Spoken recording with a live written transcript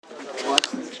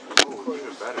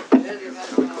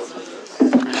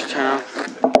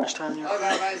Which time you?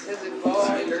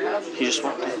 He just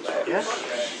walked in. Yeah,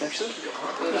 actually.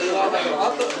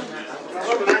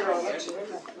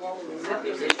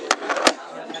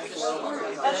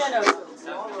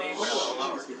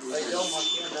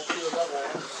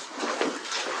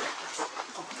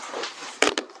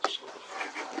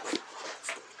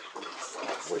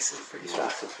 Voice is pretty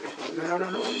soft. No.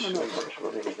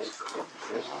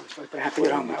 But I have to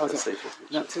get home. No, that's it.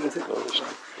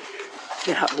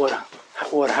 Yeah, hot water.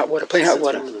 Plain hot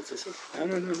water. No.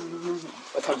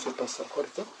 What time is it? Bus? Quarter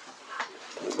to?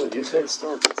 That's what you said.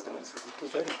 Start.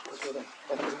 2:30.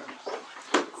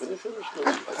 When you finish,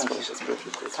 that's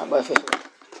perfect. It's not my favorite.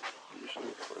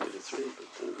 Usually 20 to 3,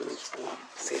 but the next time.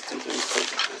 See, 2:30 is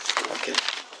perfect. Okay.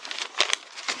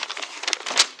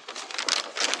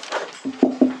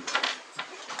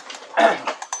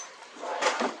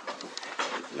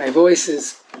 My voice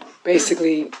is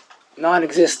basically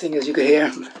non-existing, as you could hear,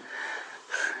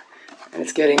 and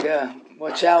it's getting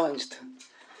more challenged.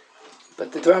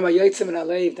 But the Dharma Yotzim and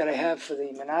Alev that I have for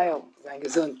the Menayel,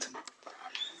 Gesund,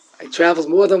 I traveled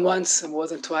more than once and more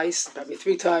than twice, probably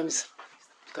 3 times,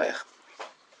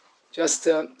 just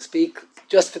to speak,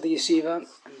 just for the yeshiva. And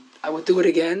I would do it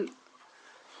again,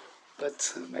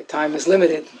 but my time is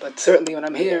limited. But certainly when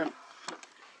I'm here,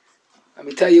 let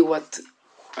me tell you what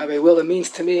Rabbi Willa means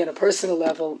to me on a personal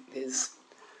level. Is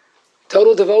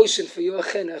total devotion for your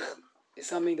chinuch is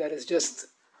something that is just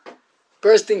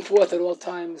bursting forth at all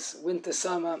times, winter,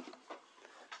 summer.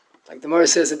 Like the Gemara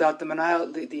says about the Manayel,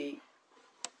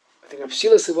 I think Rav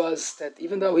Shilas was that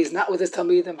even though he's not with his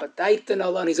Talmidim, but Daitan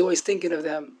Alon, he's always thinking of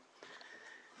them.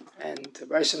 And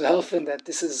Baruch Helfen, that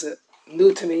this is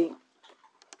new to me.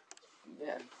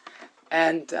 Yeah.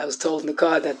 And I was told in the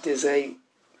car that there's a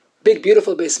big,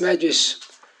 beautiful Beis Medrash,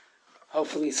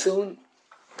 hopefully soon.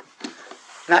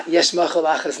 Not Yesh Machal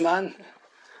Achazman,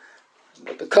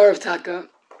 but the Kar of Taka.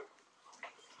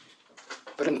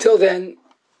 But until then,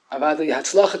 Avada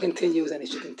Hatzlacha continues, and he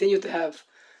should continue to have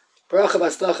Baruch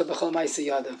Hatzlacha B'chol Ma'aseh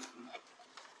Yadav.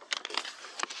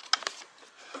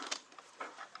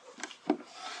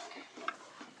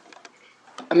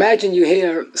 Imagine you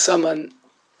hear someone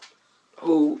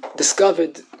who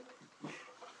discovered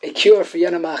a cure for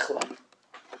Yana Machla.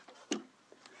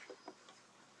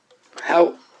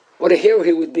 What a hero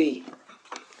he would be.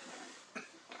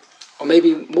 Or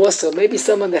maybe more so, maybe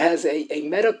someone that has a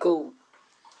medical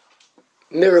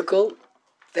miracle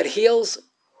that heals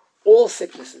all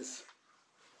sicknesses,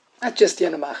 not just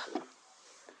Yana Machla.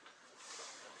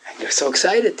 And you're so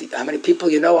excited. How many people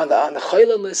you know on the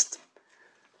Cholim list?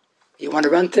 You want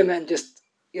to run to him and just,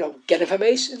 get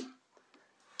information.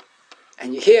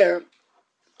 And you hear,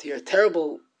 to your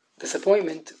terrible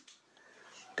disappointment,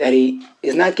 that he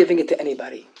is not giving it to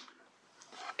anybody.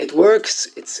 It works,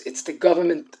 it's the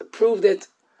government approved it,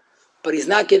 but he's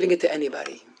not giving it to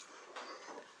anybody.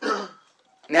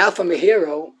 Now from a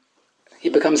hero, he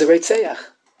becomes a Reitzayach,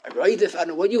 a Roidif, I don't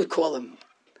know what you would call him.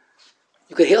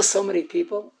 You could heal so many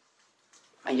people,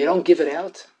 and you don't give it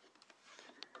out.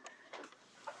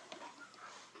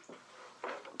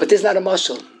 But this is not a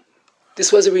mashal.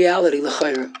 This was a reality,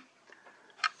 l'chayr.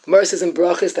 The Gemara says in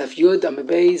Brachos, Daf Yud,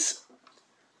 Amabez,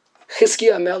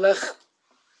 Chizkiah HaMelech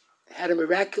had a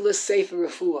miraculous Sefer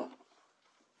Refuah.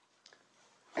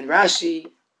 And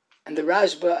Rashi and the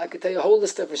Rashba, I could tell you a whole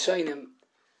list of Rishonim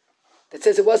that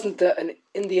says it wasn't an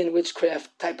Indian witchcraft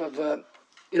type of,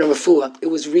 Refuah. It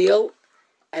was real,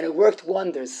 and it worked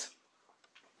wonders.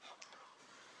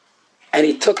 And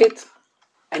he took it,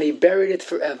 and he buried it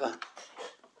forever.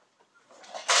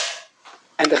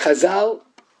 And the Chazal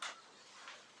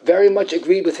very much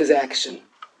agreed with his action.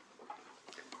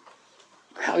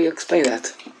 How do you explain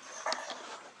that?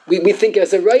 We think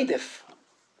as a Raidif.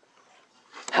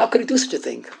 How could he do such a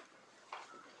thing?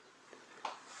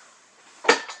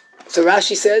 So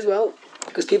Rashi says, well,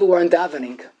 because people weren't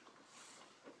davening.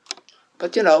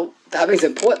 But davening is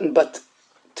important, but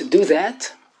to do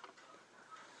that,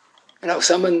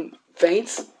 someone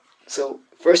faints, so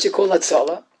first you call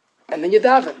Hatzalah, and then you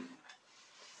daven.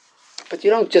 But you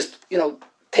don't just,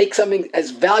 take something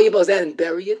as valuable as that and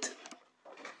bury it.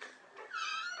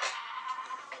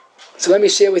 So let me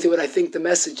share with you what I think the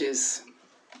message is.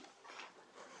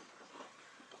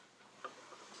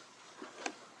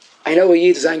 I know a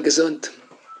Yid Zayin Gesund,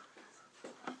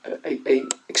 a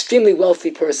extremely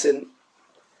wealthy person.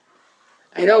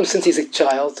 I know him since he's a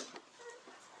child.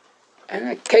 And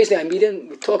occasionally I meet him,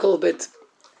 we talk a little bit.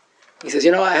 He says,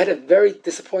 I had a very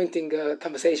disappointing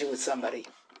conversation with somebody.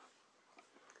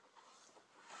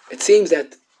 It seems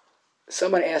that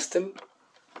someone asked him,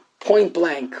 point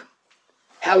blank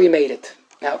how he made it.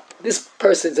 Now, this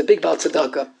person is a big Baal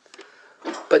Tzedakah,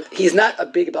 but he's not a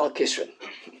big Baal Kishrin.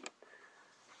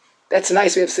 That's a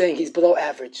nice way of saying he's below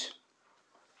average.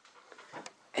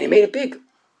 And he made it big.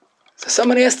 So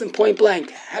someone asked him point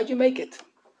blank, how'd you make it?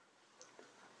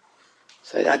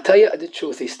 So I'll tell you the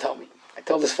truth, he's told me. I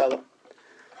told this fellow,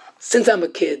 since I'm a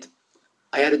kid,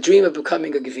 I had a dream of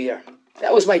becoming a Gevir.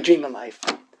 That was my dream in life.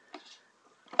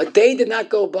 A day did not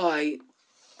go by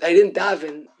that I didn't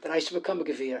daven that I should become a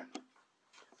Gevir.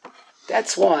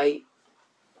 That's why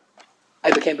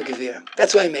I became a Gevir.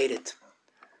 That's why I made it.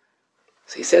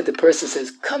 So he said, the person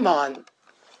says, come on,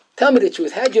 tell me the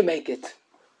truth, how'd you make it?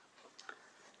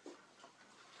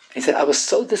 He said, I was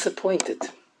so disappointed.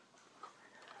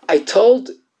 I told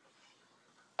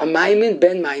a Maimin,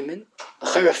 Ben Maimin, a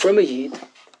Chara from a Yid,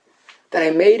 that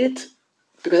I made it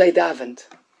because I davened.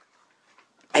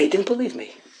 And he didn't believe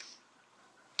me.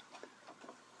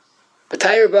 But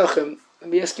Tayyar Bachim, let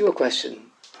me ask you a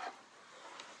question.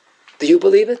 Do you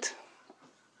believe it?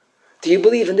 Do you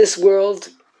believe in this world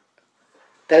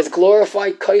that has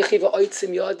glorified Koichi v'oitzim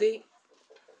yadi?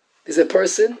 There's a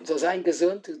person, Zozayin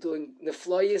Gesund, who's doing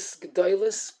Nefloyis,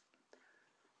 Gedoylus,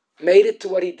 made it to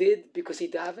what he did because he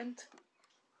davened?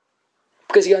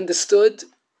 Because he understood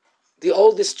the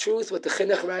oldest truth, what the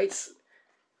Chinuch writes,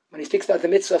 when he speaks about the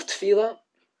mitzvah of Tefillah.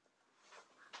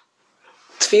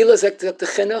 Tefillah, like the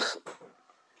Chinuch,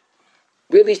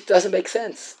 really doesn't make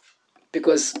sense.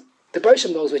 Because the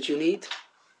Bershom knows what you need.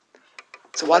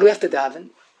 So why do we have to daven?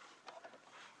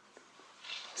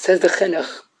 Says the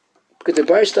Chinuch, because the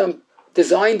Bershom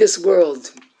designed this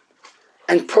world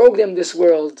and programmed this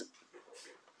world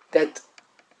that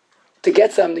to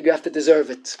get something you have to deserve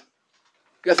it.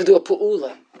 You have to do a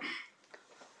pu'ula.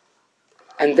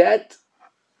 And that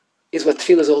is what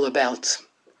tefillah is all about.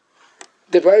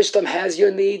 The Bereshtam has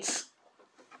your needs.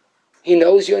 He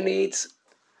knows your needs.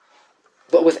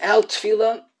 But without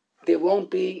tefillah, there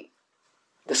won't be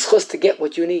the schus to get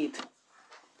what you need.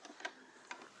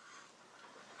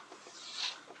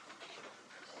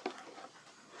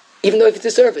 Even though if you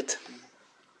deserve it.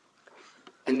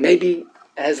 And maybe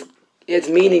it adds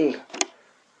meaning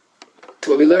to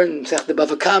what we learn in Sech the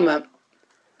Bava Kama,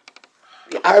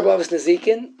 the Arba of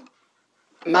Nezikin,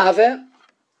 Mave,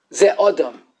 Ze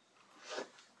Odom.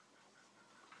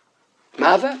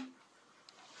 Mave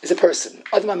is a person.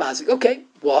 Odom HaMazik. Okay,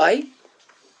 why?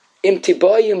 Im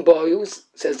Tiboyim Boyus,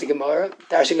 says the Gemara,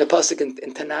 dashing a pasuk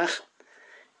in Tanakh,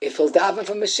 if he'll daven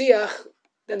for Mashiach,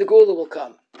 then the Gula will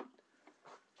come.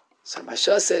 So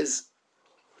Masha says,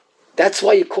 that's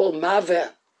why you call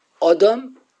Mave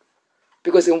Odom,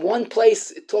 because in one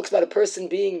place it talks about a person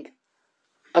being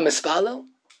a mispalo.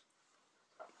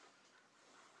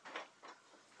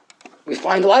 We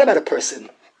find a lot about a person.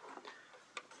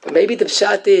 But maybe the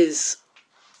pshat is,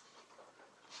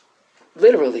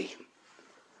 literally,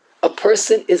 a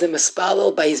person is a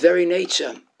mispalo by his very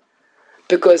nature.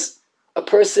 Because a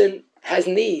person has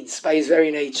needs by his very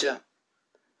nature.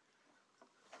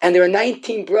 And there are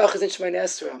 19 brachas in Shemoneh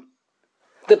Esrei.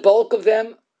 The bulk of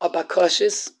them are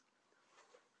bakashis,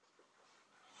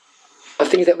 of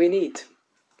things that we need.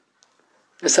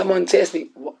 And someone says to me,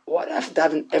 what do I have to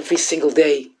daven every single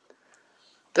day?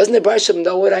 Doesn't the Barsham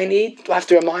know what I need? Do I have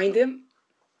to remind him?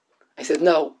 I said,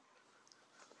 no.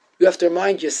 You have to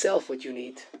remind yourself what you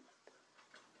need.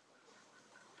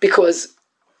 Because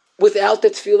without the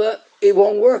tefillah, it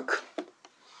won't work.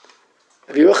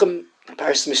 Rabbi Yerucham,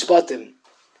 Parashas Mishpatim,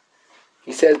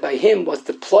 he says, by him was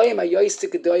the ployim hayoyis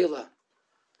gedoyla.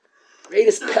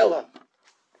 Greatest pella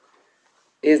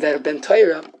is that a Ben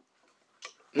Torah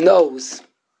knows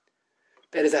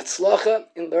that his atzlacha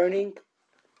in learning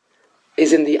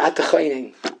is in the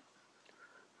atachayning,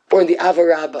 or in the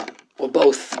avarabba, or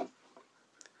both.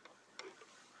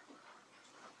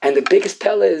 And the biggest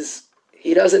pella is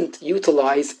he doesn't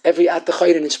utilize every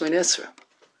atachayning in Shemoneh Esrei.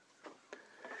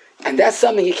 And that's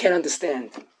something he can't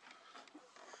understand.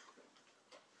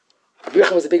 Rabbi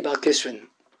Yerucham was a big Baal Kishrin,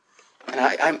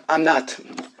 and I'm not.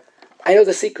 I know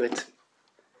the secret.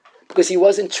 Because he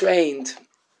wasn't trained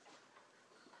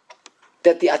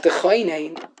that the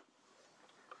Atachaynein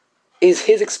is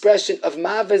his expression of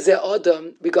Ma'aveh Ze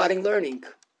Odom regarding learning.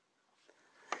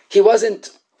 He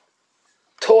wasn't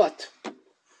taught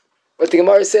what the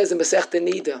Gemara says in Masechta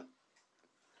Nida.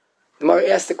 The Gemara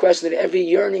asks the question that every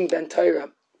yearning Ben Torah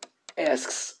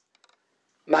asks,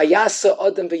 Ma yasa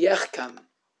Odom v'yechkam.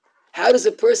 How does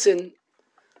a person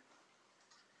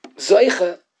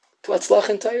zoicha to atzlach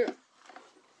in Torah?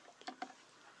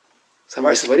 So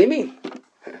Gemara says, what do you mean?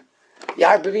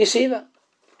 Yar b'yeshiva.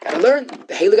 Gotta learn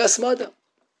the Heilig Asmada.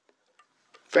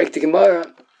 Frank the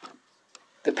Gemara,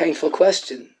 the painful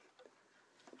question.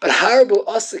 But Harbu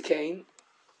Osakain,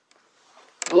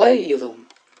 Blay Ilum.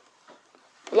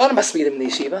 A lot of us meet them in the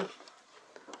yeshiva.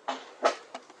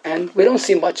 And we don't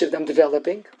see much of them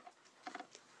developing.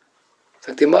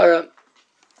 So Gemara,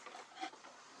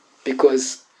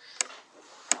 because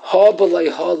Ha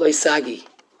Balay Ha Lay Sagi.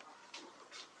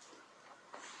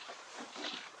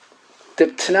 The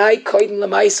Tnai Koiden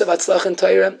Lamaisa Vatzlach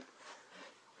Torah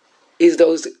is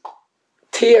those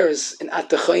tears in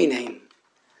Atachoinein.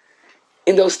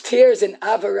 In those tears in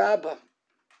Avarabba.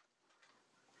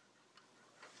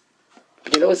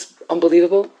 You know what's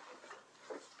unbelievable?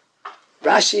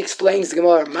 Rashi explains the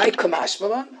Gemara, my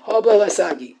kamashmalan, hobla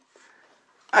lasagi.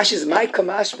 Rashi's my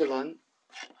kamashmalan.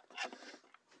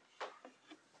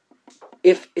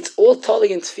 If it's all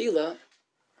tali in tefillah,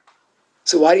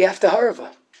 so why do you have to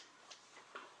harva?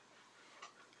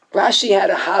 Rashi had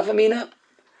a havamina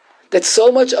that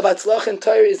so much of atzlach and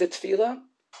Torah is the tefillah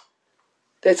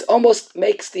that it almost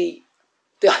makes the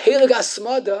heilig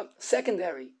asmada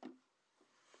secondary.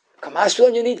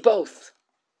 Kamashmalan, you need both.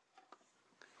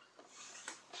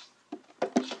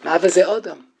 Mavazeh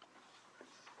Adam.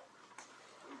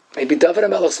 Maybe David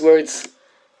HaMelech's words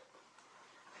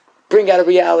bring out a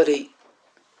reality.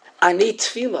 I need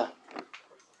tefillah.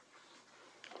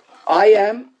 I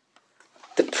am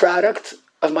the product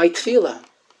of my tefillah.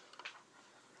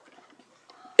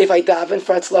 If I daven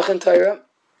for Atzlach and Torah,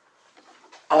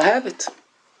 I'll have it.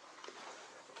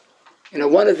 You know,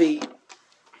 one of the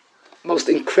most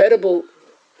incredible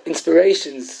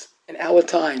inspirations in our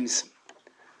times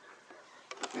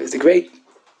is the great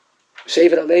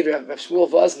Shevet HaLevi, Rav Shmuel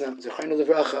Vosna, Zechariah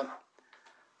Levracha,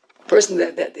 a person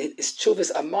that his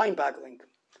tshuvas are mind-boggling.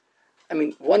 I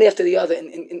mean, one after the other,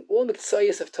 in all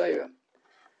mitzvahs of Torah,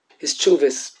 his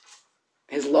tshuvas,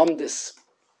 his lamdis,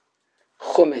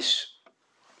 chumash,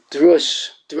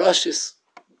 drushes,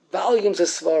 volumes of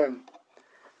svarim.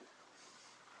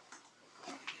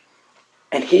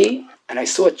 And I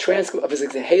saw a transcript of his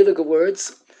heilige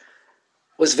words,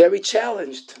 was very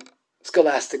challenged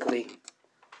scholastically.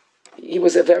 He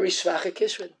was a very shvache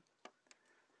kishrin.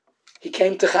 He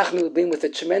came to Chachmei Lubim with a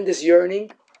tremendous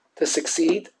yearning to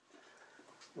succeed,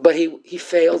 but he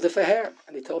failed the faher,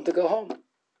 and they told him to go home.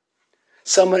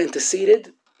 Someone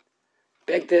interceded,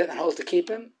 begged the house to keep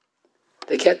him.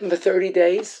 They kept him for 30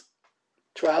 days,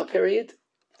 trial period.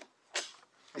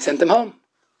 They sent him home.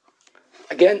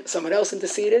 Again, someone else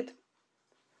interceded,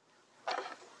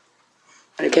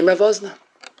 and it came Rav Vosna.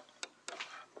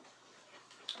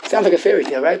 Sounds like a fairy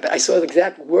tale, right? But I saw the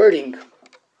exact wording.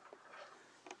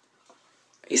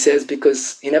 He says,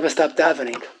 because he never stopped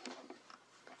davening.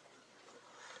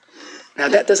 Now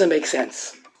that doesn't make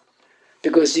sense.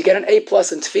 Because you get an A+ in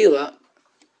tefillah,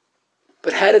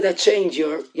 but how did that change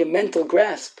your mental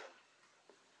grasp?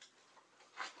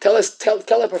 Tell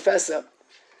a professor,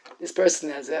 this person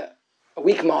has a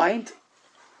weak mind,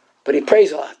 but he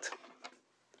prays a lot.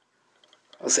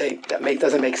 I'll say,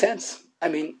 doesn't make sense. I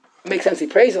mean, it makes sense he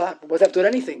prays a lot, but what's that do with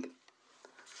anything?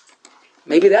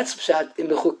 Maybe that's pshat. In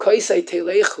the chukaisei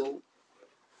telechu,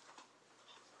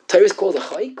 Torah is called a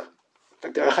chayk.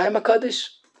 Like the Rechaim HaKadosh.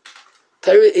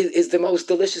 Torah is the most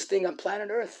delicious thing on planet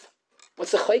Earth.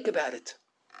 What's the chayk about it?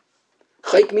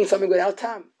 Chayk means something without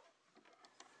time.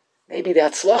 Maybe the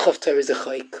hatzlach of Torah is a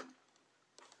chayk.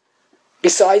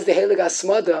 Besides the heilig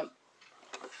asmada,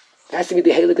 it has to be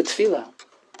the heilig tefillah.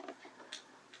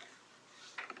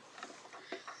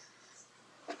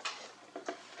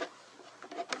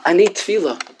 I need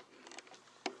tefillah.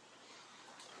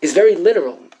 It's very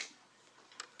literal.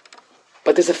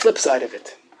 But there's a flip side of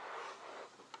it.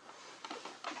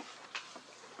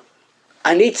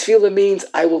 I need tefillah means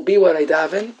I will be what I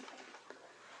daven,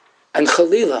 and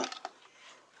chalila,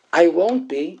 I won't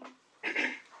be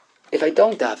if I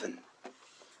don't daven.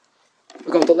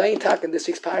 We're going to lay talk in this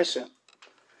week's parasha.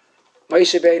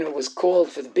 Moshe Rabbeinu was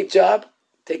called for the big job,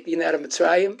 take the Yinad of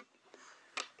Mitzrayim,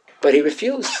 but he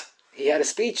refused. He had a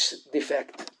speech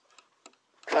defect.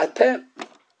 Kvat peh.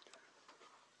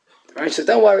 The Rebbe said,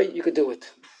 don't worry, you could do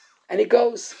it. And he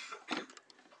goes.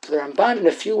 So the Ramban, in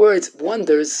a few words,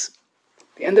 wonders,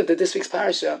 at the end of this week's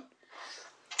parasha,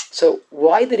 so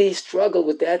why did he struggle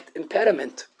with that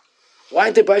impediment? Why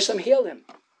did Baruch Shem heal him?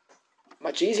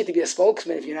 Much easier to be a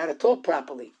spokesman if you know how to talk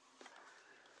properly.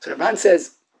 So the Ramban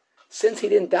says, since he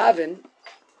didn't daven,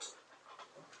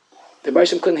 the Baruch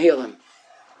Shem couldn't heal him.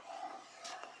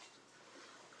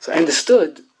 So I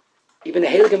understood, even the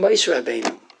Heilige Moshe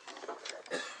Rabbeinu,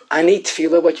 I need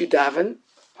tefillah, what you daven,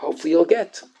 hopefully you'll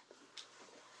get.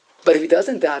 But if he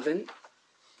doesn't daven,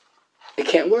 it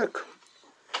can't work.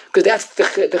 Because that's the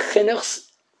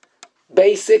chinuch's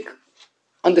basic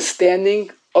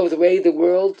understanding of the way the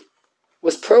world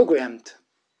was programmed.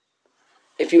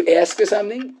 If you ask for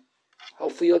something,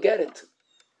 hopefully you'll get it.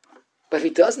 But if he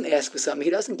doesn't ask for something,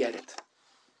 he doesn't get it.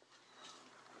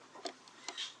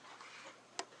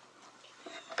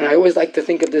 And I always like to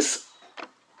think of this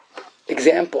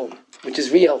example, which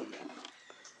is real.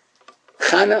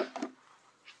 Chana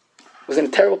was in a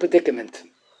terrible predicament.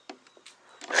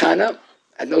 Chana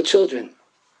had no children.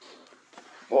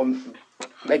 Or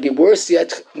maybe worse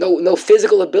yet, no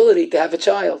physical ability to have a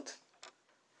child.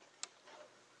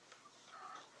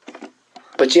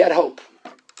 But she had hope.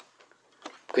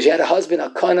 Because she had a husband,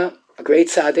 Akana, a great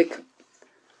tzaddik.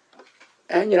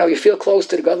 And, you feel close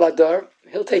to the God Ladar,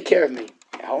 he'll take care of me.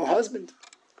 Her own husband.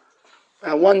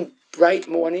 And one bright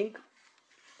morning,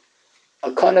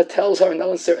 Akana tells her in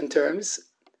no uncertain terms,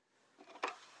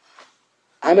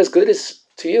 I'm as good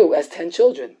to you as 10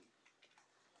 children.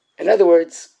 In other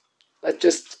words, let's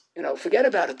just, forget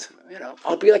about it.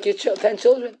 I'll be like your 10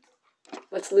 children.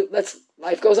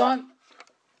 Life goes on.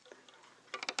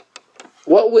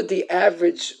 What would the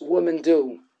average woman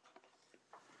do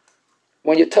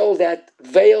when you're told that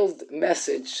veiled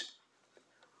message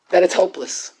that it's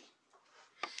hopeless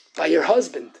by your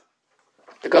husband,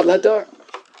 the God Ladar?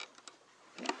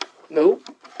 No,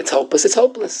 it's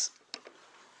hopeless.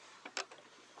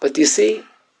 But you see,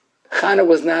 Chana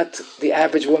was not the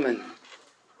average woman.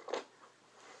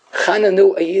 Chana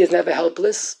knew a Yid is never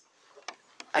helpless,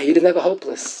 a Yid is never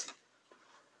hopeless.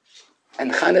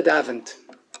 And Chana davened.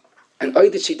 And why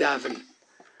did she daven?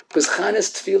 Because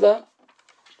Chana's tefillah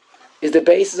is the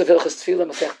basis of Hilchos Tefillah,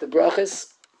 Masechta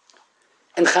Brachos.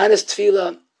 And Chana's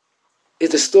tefillah is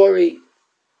the story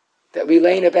that we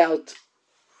learn about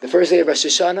the first day of Rosh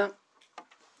Hashanah.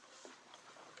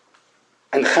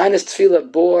 And Chana's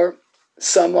tefillah bore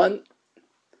someone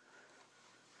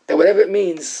that, whatever it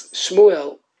means,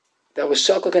 Shmuel, that was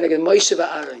Shakal Keneged Moshe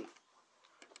v'Aaron.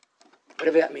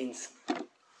 Whatever that means.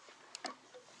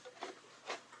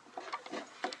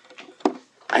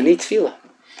 I need tefillah.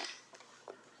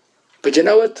 But you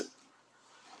know what?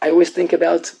 I always think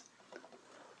about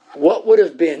what would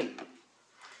have been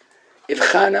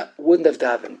if Chana wouldn't have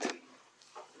davened.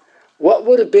 What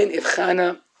would have been if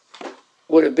Chana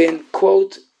would have been,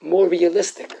 quote, more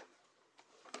realistic?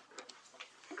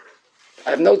 I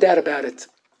have no doubt about it.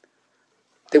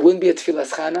 There wouldn't be a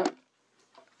Tefillas Chana.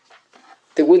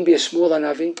 There wouldn't be a Shmuel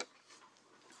Hanavi.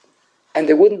 And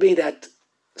there wouldn't be that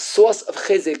source of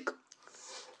chizik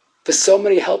for so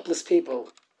many helpless people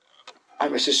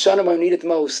on Rosh Hashanah when we need it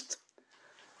most,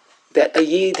 that a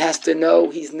Yid has to know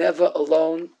he's never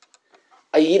alone.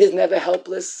 A Yid is never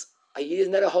helpless. A Yid is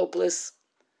never hopeless.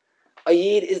 A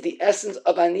Yid is the essence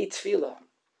of Ani Tefillah.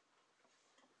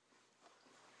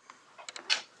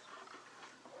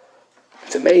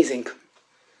 It's amazing.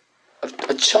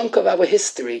 A chunk of our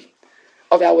history,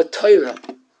 of our Torah,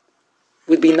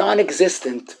 would be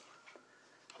non-existent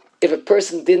if a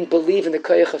person didn't believe in the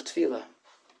koyach of tefillah.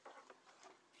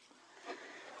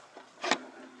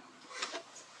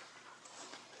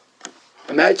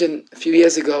 Imagine a few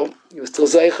years ago, you were still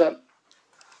Zeicha,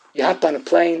 you hopped on a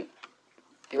plane,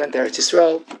 you went to Eretz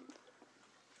Yisrael,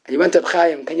 and you went to Reb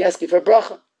Chaim. Can you ask you for a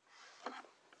bracha?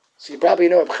 So you probably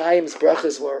know Reb Chaim's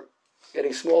brachas were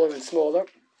getting smaller and smaller,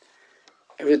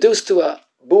 and reduced to a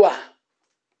buah.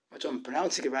 I'm not sure I'm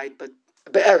pronouncing it right, but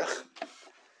a be'erach.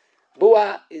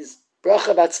 Buah is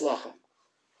bracha batzlacha.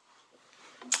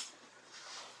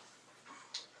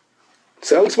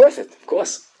 So it's worth it, of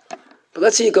course. But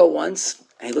let's say you go once,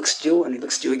 and he looks at you, and he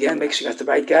looks at you again, make sure you got the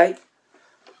right guy.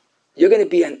 You're going to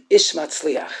be an ish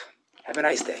matzliach. Have a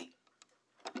nice day.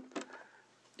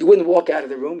 You wouldn't walk out of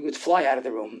the room, you would fly out of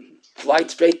the room. Fly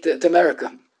straight to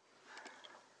America.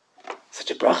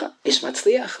 Such a bracha, ish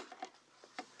matzliach.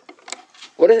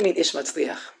 What does it mean, ish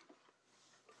matzliach?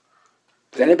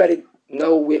 Does anybody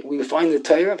know we find the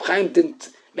Torah? Chaim didn't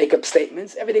make up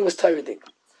statements. Everything was Torah-dik.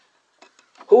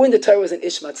 Who in the Torah was an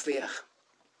ish matzliach?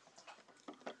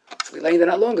 So we learned that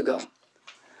not long ago.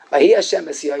 Vahi Hashem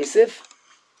es Yosef,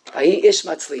 vahi ish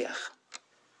matzliach.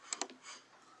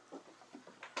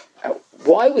 Now,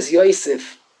 why was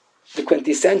Yosef the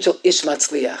quintessential ish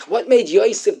matzliach? What made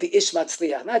Yosef the ish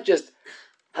matzliach? Not just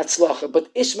hatzlacha, but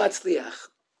ish matzliach.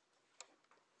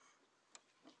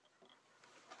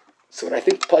 So what I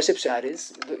think Pashup Shad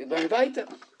is, you learn weiter.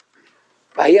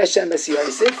 Vahi Hashem es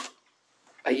Yosef,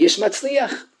 vahi ish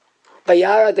matzliach.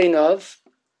 Vayara Deinov,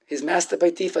 his master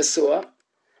by Tifa saw,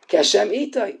 Ki Hashem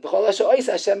itai, b'chol asher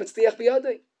oisa Hashem etzliach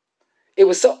b'yadai. It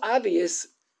was so obvious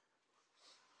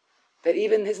that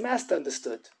even his master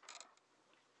understood.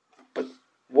 But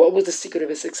what was the secret of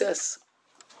his success?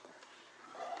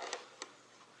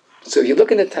 So if you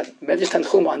look in the Medrash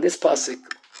Tanchuma on this pasuk,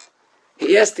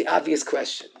 he asked the obvious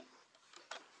question.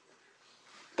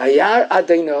 Vayar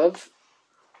Adainov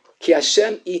ki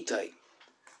Hashem itay.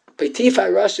 Petifa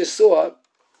Rasha saw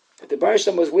that the Baruch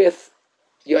Shem was with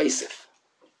Yosef.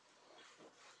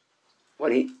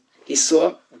 What he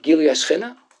saw Gilu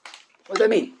Yashchina. What does that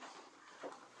mean?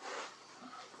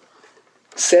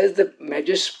 Says the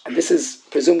Medrash, and this is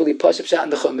presumably Pashup Shat in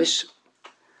the Chumash.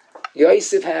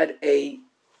 Yosef had a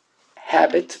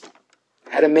habit,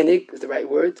 had a minig, is the right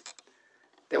word,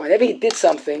 that whenever he did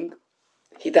something,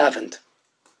 he davened.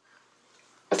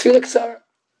 A tefillah ksara.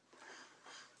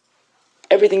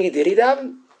 Everything he did, he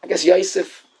davened. I guess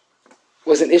Yosef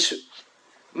was an issue.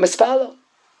 Mispalo.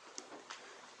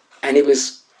 And he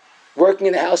was working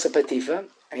in the house of Patifa,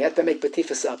 and he had to make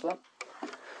Patifa supper.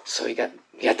 So he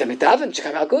had to make daven to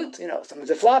come out good. Sometimes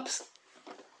it flops.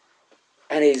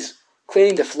 And he's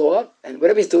cleaning the floor, and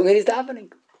whatever he's doing, he's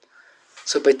davening.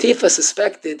 So Patifa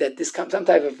suspected that this comes some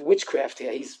type of witchcraft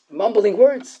here. He's mumbling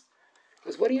words. He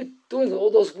goes, what are you doing with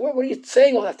all those words? What are you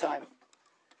saying all that time?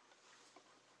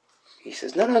 He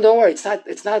says, no, don't worry.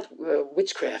 It's not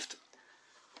witchcraft.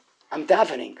 I'm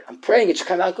davening. I'm praying it should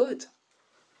come out good.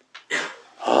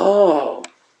 Oh.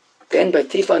 Then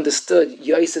Patifa understood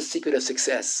Yosef's secret of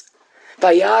success.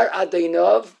 Vayar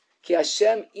Adainov ki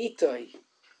Hashem itoy.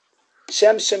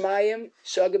 Shem Shemayim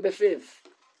shaga befiv.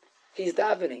 He's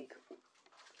davening.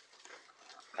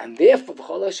 And therefore,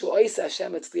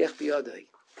 Hashem etzliach biyadoi.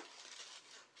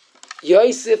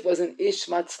 Yosef was an ish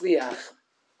matzliach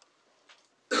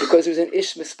because he was an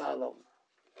ish mispalo.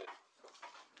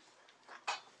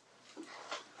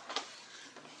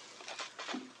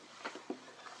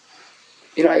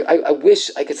 I wish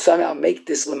I could somehow make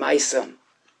this lemaisa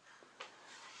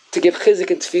to give chizik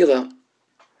and tefillah.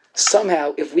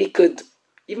 Somehow, if we could,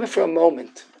 even for a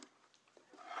moment,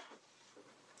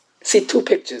 see two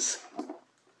pictures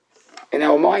in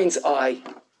our mind's eye.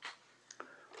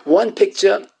 One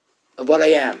picture of what I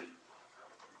am,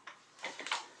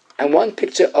 and one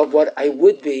picture of what I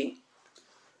would be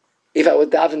if I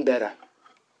would daven better.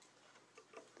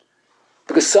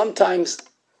 Because sometimes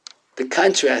the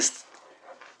contrast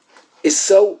is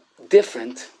so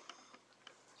different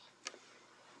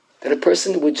that a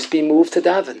person would just be moved to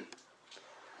daven.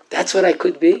 That's what I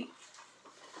could be.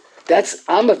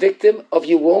 I'm a victim of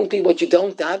you won't be what you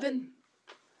don't daven.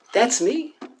 That's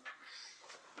me.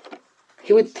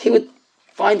 He would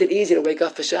find it easy to wake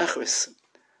up for Shacharis.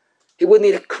 He wouldn't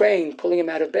need a crane pulling him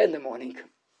out of bed in the morning.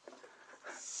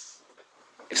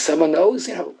 If someone knows,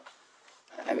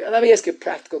 let me ask you a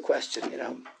practical question,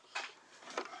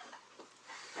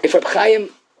 If Reb Chaim,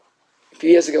 a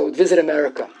few years ago, would visit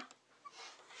America,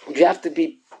 would you have to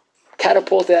be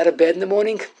catapulted out of bed in the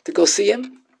morning to go see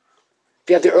him? If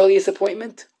you have the earliest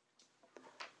appointment?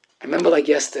 I remember like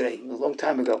yesterday, a long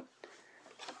time ago,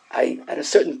 I had a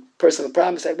certain personal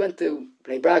promise. I went to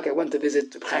Bnei Brak, I went to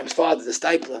visit Reb Chaim's father, the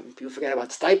Stipler. People forget about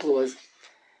the Stipler was.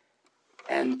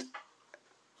 And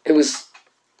it was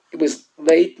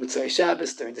late, Mitzvah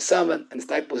Shabbos, during the summer, and the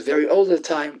Stipler was very old at the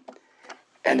time.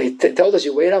 And they told us,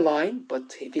 you wait online,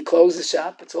 but if you close the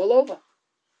shop, it's all over.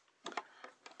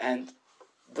 And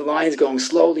the line's going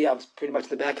slowly. I was pretty much in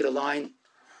the back of the line.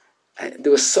 And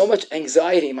there was so much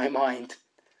anxiety in my mind.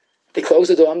 They closed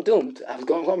the door, I'm doomed. I was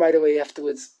going home right away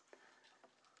afterwards.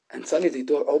 And suddenly the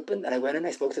door opened, and I went in,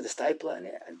 I spoke to the Stipler, and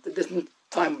at this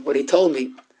time, what he told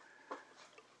me.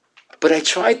 But I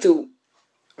tried to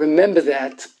remember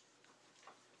that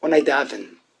when I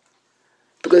daven.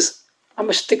 Because I'm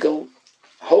a shtickle,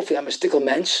 hopefully I'm a shtickle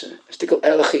mensch, a shtickle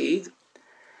erlachid.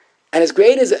 And as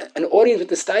great as an audience with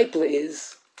the Stipler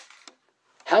is,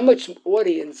 how much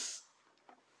audience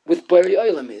with Borei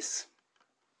Olam is?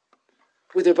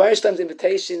 With the Baruch Sham's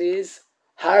invitation is,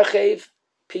 Harchev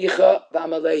Picha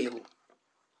V'Amalehu.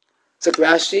 So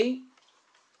Rashi,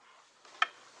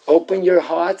 open your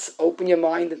hearts, open your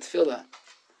mind in tefillah.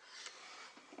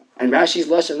 And Rashi's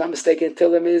lashon, if I'm not mistaken,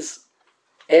 Tehillim is,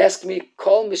 ask me,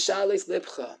 Kol Mishales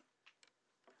Libcha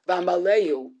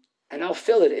V'Amalehu, and I'll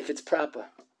fill it if it's proper.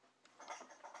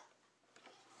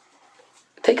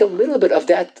 Take a little bit of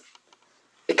that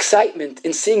excitement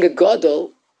in seeing a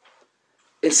Gadol,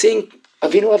 in seeing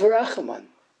Avinu Avarachaman.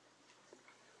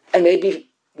 And maybe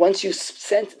once you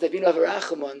sense the Avinu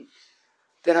Avarachaman,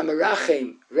 then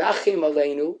Hamarachem, Rachim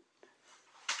Aleinu,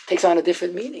 takes on a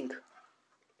different meaning.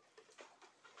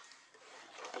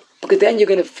 Because then you're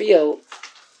going to feel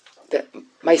that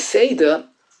my Seder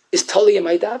is totally in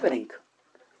my davening.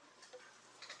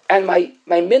 And my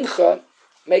mincha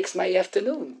makes my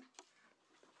afternoon.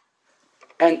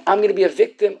 And I'm going to be a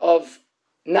victim of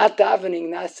not davening,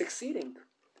 not succeeding.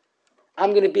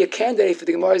 I'm going to be a candidate for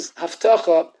the Gemara's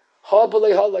haftacha, ha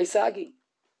b'lei ha lo sagi.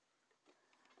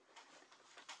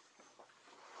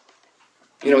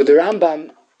 You know, the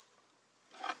Rambam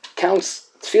counts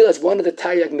tefillah as one of the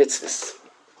Taryag mitzvahs.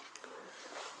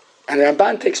 And the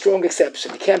Ramban takes strong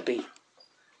exception. It can't be.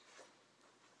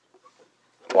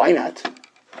 Why not?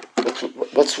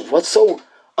 What's so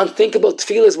unthinkable?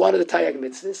 Tefillah is one of the Taryag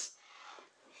mitzvahs.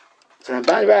 So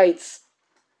Ramban writes,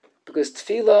 because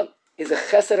tefillah is a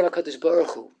chesed of HaKadosh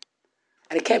Baruch Hu,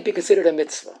 and it can't be considered a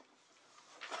mitzvah.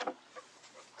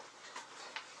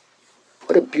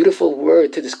 What a beautiful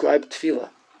word to describe tefillah.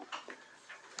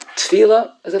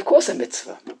 Tefillah is of course a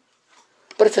mitzvah,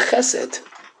 but it's a chesed.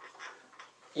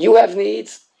 You have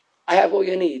needs, I have all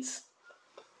your needs.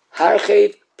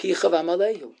 Harchev picha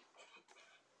v'amalehu.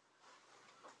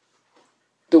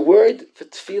 The word for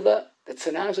tefillah, that's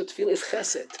synonymous with tefillah, is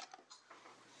chesed.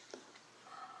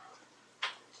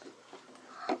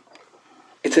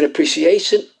 It's an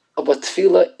appreciation of what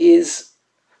tefillah is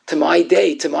to my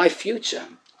day, to my future.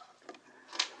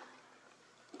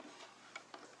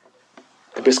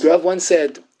 The Brisker Rav once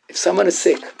said, if someone is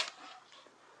sick,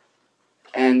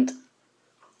 and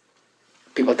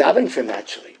people are davening for him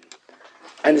naturally,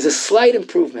 and there's a slight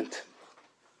improvement,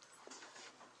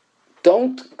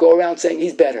 don't go around saying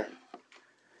he's better.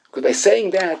 Because by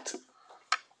saying that,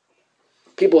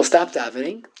 people will stop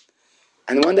davening,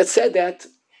 and the one that said that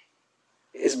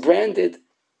is branded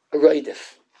a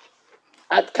roidif.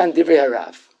 At kan divrei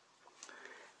harav.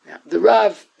 Now, the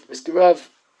Rav, Mr. Rav,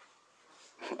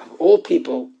 all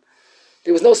people,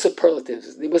 there was no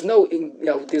superlatives. There was no,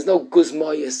 there's no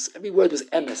guzmoyas. Every word was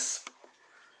emes.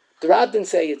 The Rav didn't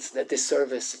say it's a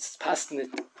disservice, it's pasnit.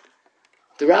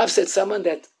 The Rav said someone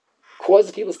that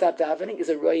causes people to stop davening is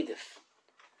a roidif.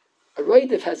 A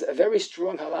roidif has a very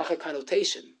strong halacha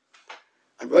connotation.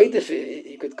 A roidif,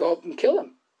 you could go up and kill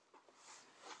him.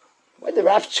 Why did the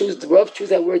Rav choose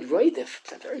that word roidif?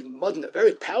 It's a very modern, a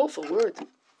very powerful word.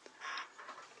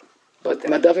 But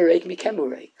Madavar Reik Mikemu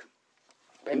Reik.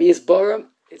 By me is Boram,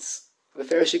 it's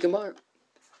Veferish Gemara.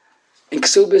 In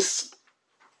Ksubis,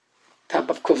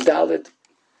 top of Kuf Daled,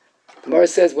 the Gemara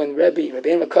says when Rabbi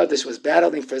Makadosh was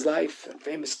battling for his life, a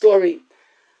famous story,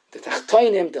 the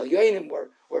Tachtoinim, Del Yoinim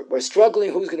were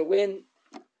struggling, who's going to win?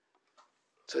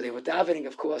 So they were davening,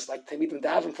 of course, like Talmidim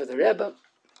daven for the Rebbe.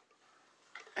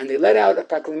 And they let out a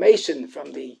proclamation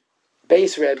from the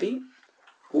base Rebbe.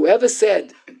 Whoever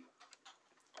says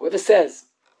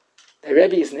that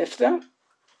Rebbe is nifta,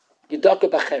 yudaka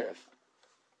b'cherev.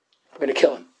 We're going to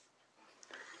kill him.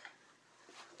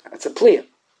 That's a plea.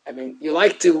 I mean, you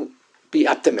like to be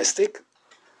optimistic,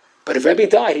 but if Rebbe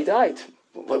died, he died.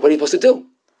 What are you supposed to do?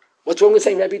 What's wrong with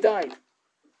saying Rebbe died?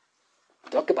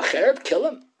 Yudaka b'cherev, kill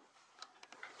him.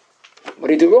 What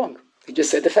did he do wrong? He just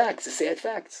said the facts, the sad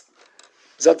facts.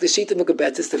 Zok the Shita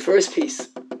Mukabetis, the first piece.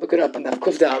 Look it up on the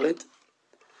Kuf Dalet.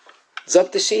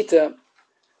 Zok the Shita,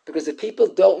 because the people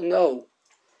don't know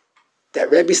that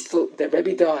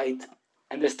Rebbe died,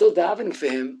 and they're still davening for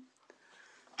him.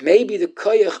 Maybe the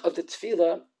koyach of the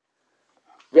tefillah,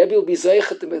 Rebbe will be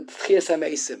zeichet with tchias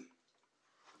hameisim.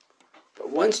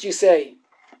 But once you say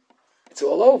it's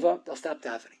all over, they'll stop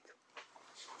davening.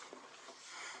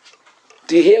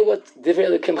 Do you hear what Divrei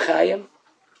Elokim Chayim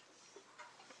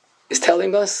is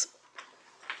telling us?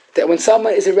 That when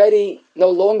someone is already no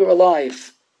longer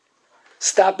alive,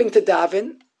 stopping to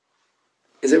daven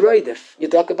is a roidif,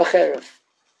 yudaka b'cherev.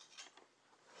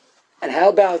 And how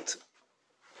about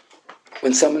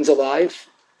when someone's alive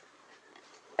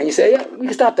and you say, yeah, we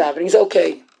can stop davening, he's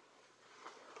okay.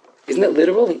 Isn't it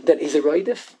literal that he's a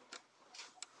roidif?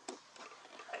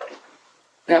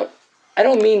 Now, I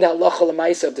don't mean the halacha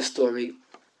l'maisa of the story.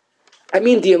 I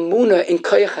mean the emunah in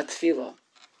koyach tefillah.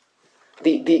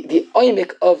 The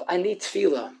oimik of ani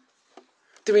tefillah.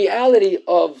 The reality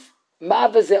of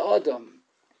mava ze adam.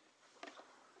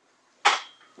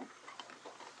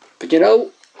 But you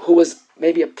know who was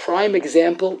maybe a prime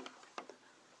example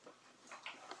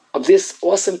of this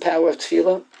awesome power of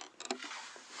tefillah?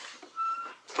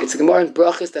 It's a Gemara in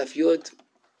Brachas Daf Yud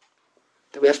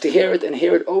that we have to hear it and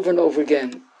hear it over and over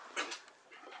again.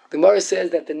 The Gemara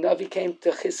says that the Navi came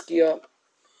to Chizkiah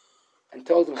and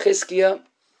told him, Chizkiah,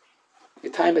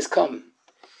 your time has come.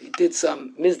 He did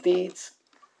some misdeeds,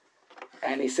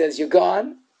 and he says, you're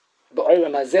gone.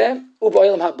 Ba'olam hazeh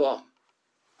u'ba'olam haba.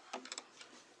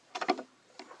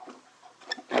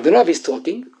 Now the Navi is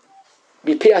talking,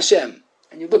 B'pi Hashem,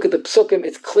 and you look at the psukim,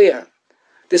 it's clear.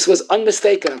 This was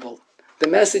unmistakable. The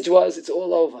message was, it's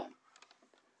all over.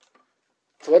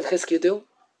 So what did Chizkiah do?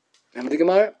 Remember the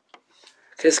Gemara?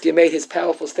 Chizkiah made his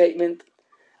powerful statement,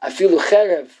 Afilu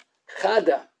cherev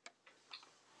chada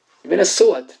Even a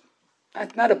sword,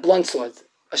 not a blunt sword,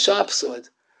 a sharp sword,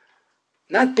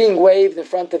 not being waved in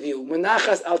front of you.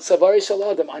 Munachas al tzavari shel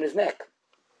adam, on his neck.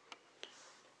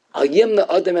 Al yimna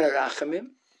adam en arachamim.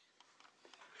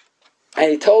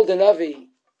 And he told the Navi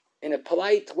in a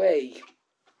polite way,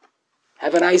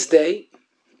 have a nice day,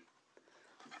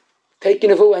 take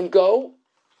your nevu and go.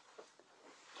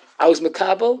 I was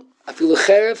mekabel, afilu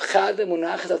cherev chada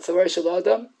munachas al tzavari shel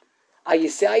adam,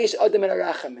 ayisayish adam en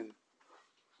arachamim.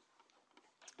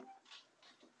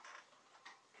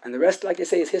 And the rest, like I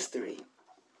say, is history.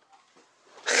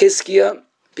 Chizkiah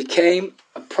became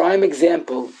a prime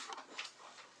example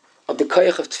of the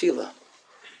koyach of tefillah.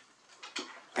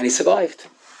 And he survived.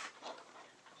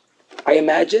 I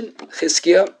imagine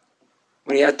Chizkiah,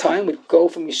 when he had time, would go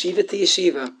from yeshiva to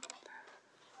yeshiva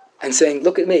and saying,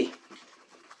 look at me.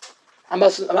 I'm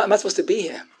not supposed to be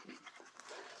here.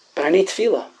 But I need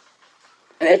tefillah.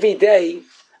 And every day,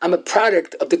 I'm a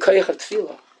product of the koyach of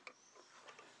tefillah.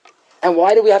 And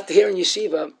why do we have to hear in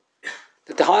yeshiva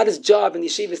that the hardest job in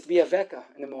yeshiva is to be a veka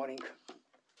in the morning?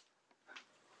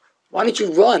 Why don't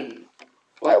you run?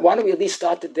 Why don't we at least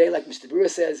start the day like Mr. Brewer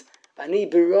says, Ani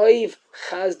beroiv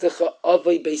chazdecha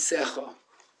avay beisecha.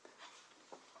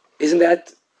 Isn't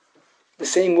that the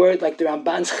same word like the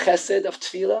Ramban's chesed of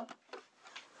tefillah?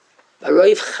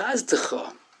 Beroiv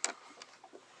chazdecha.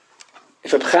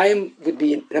 If Reb Chaim would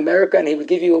be in America and he would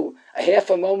give you a half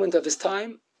a moment of his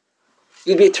time,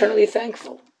 you'd be eternally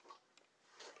thankful.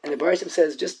 And the Baruch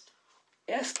says, just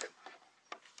ask.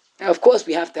 Now, of course,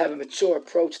 we have to have a mature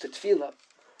approach to tefillah.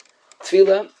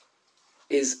 Tefillah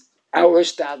is our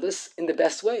status in the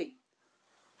best way.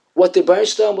 What the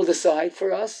Baruch will decide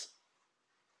for us,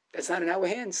 that's not in our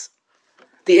hands.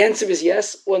 The answer is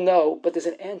yes or no, but there's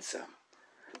an answer.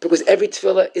 Because every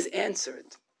tefillah is answered.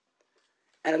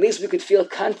 And at least we could feel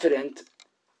confident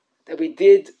that we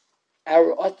did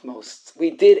our utmost.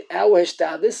 We did our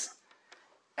hishtadlis,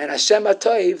 and Hashem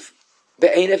atoiv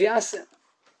be'einav yaseh.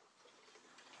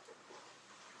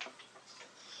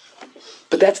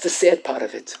 But that's the sad part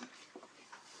of it.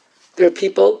 There are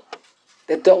people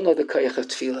that don't know the koyach of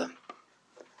tefillah.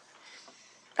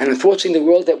 And unfortunately, in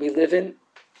the world that we live in,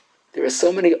 there are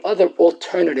so many other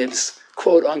alternatives,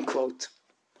 quote unquote.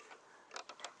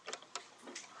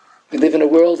 We live in a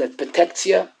world that protects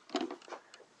you,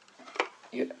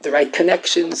 the right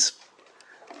connections,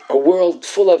 a world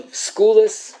full of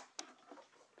schoolis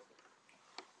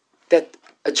that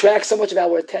attracts so much of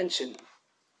our attention.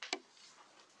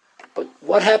 But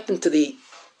what happened to the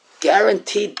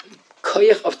guaranteed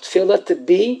koyach of tefillah to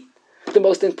be the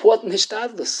most important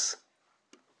hishtadlus?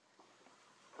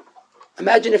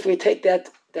 Imagine if we take that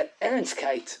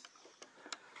Erenskite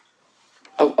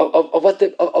of what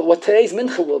today's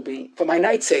mincha will be for my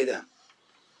night seder.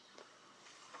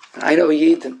 I know a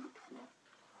Yid,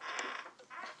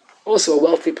 also a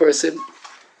wealthy person.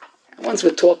 And once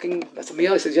we're talking, somebody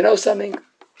else says, you know something?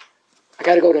 I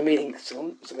got to go to a meeting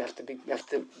soon, so we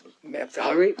have to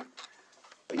hurry.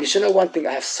 But you should know one thing,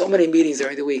 I have so many meetings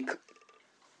during the week.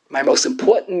 My most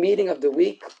important meeting of the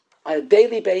week, on a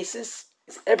daily basis,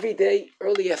 is every day,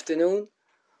 early afternoon,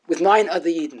 with 9 other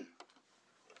Yidden.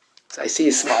 So I see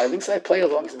he's smiling, so I play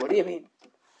along. I say, what do you mean?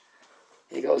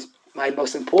 He goes, my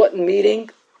most important meeting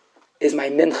is my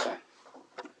mincha.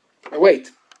 Or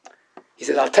wait. He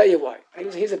says, I'll tell you why.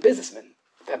 He's a businessman,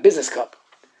 a business cup.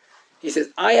 He says,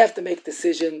 I have to make a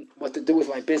decision what to do with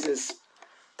my business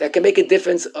that can make a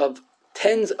difference of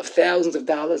tens of thousands of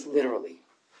dollars, literally.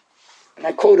 And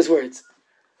I quote his words,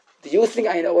 do you think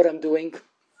I know what I'm doing?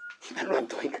 I don't know what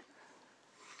I'm doing.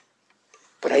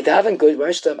 But I daven good,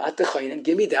 and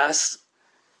give me das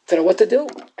to know what to do.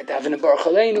 I daven in Baruch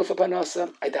Aleinu for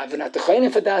Panasa. I daven at the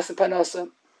for das and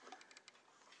Panasa.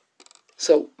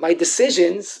 So my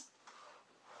decisions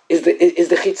is the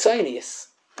chitzonius.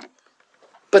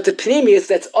 But the pnimius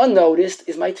that's unnoticed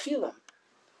is my tefillah.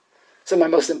 So my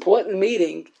most important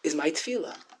meeting is my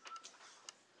tefillah.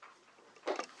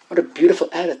 What a beautiful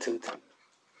attitude.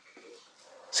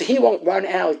 So he won't run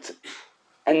out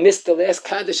and miss the last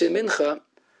Kaddish and Mincha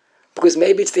because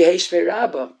maybe it's the Heshvei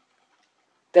Rabbah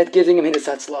that giving him his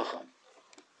hatzlacha.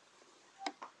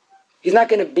 He's not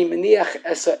going to be Meniach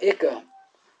Esa Ika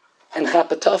and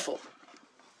Chapatafel.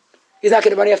 He's not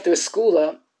going to run after a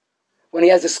skula when he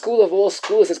has the school of all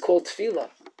schools that's called Tefillah.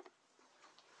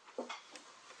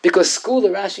 Because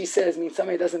skula, Rashi says, means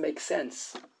something that doesn't make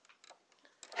sense.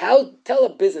 Tell a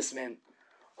businessman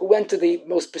who went to the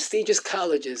most prestigious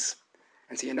colleges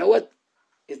and say, you know what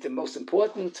is the most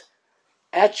important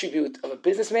attribute of a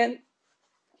businessman?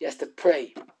 He has to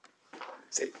pray.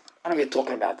 Say, I don't know what you're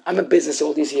talking about. I'm in business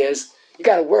all these years. You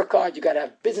got to work hard. You got to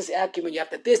have business acumen. You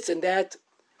have to this and that.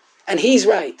 And he's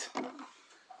right.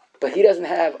 But he doesn't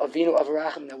have Avinu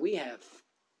Avarachim that we have.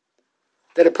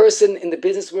 That a person in the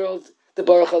business world, the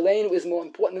Baruch Aleinu, is more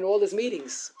important than all his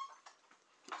meetings.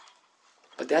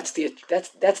 But that's the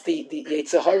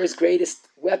Yetzer Hara's greatest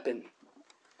weapon.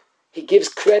 He gives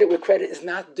credit where credit is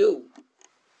not due.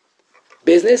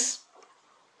 Business,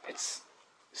 it's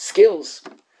skills.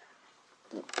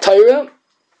 Torah,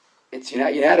 it's you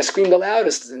know how to scream the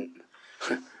loudest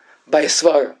by a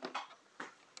svara.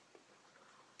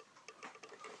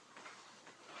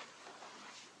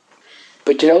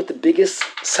 But you know what the biggest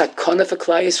sakana for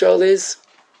Klal Yisrael is?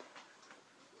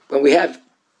 When we have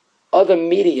other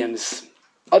mediums,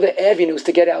 other avenues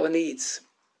to get our needs.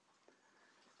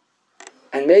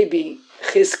 And maybe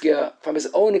Chizkiah, from his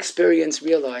own experience,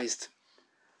 realized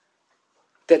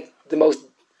that the most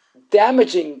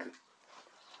damaging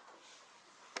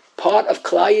part of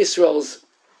Klal Yisrael's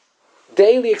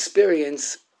daily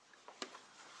experience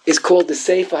is called the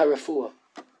Sefer HaRefuah.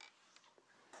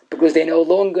 Because they no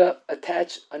longer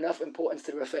attach enough importance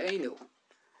to Rafa'enu.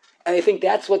 And I think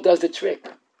that's what does the trick.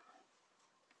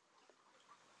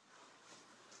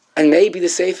 And maybe the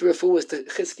Sefer Refuah to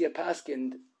Chizkiah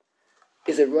Paskind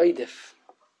is a roidif.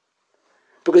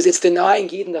 Because it's denying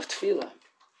Yidden of Tefillah.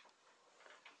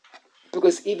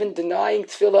 Because even denying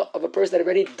Tefillah of a person that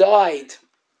already died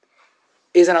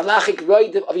is an halachic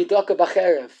roidif of Yidaka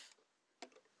B'cherev.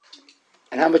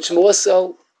 And how much more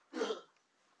so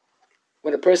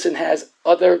when a person has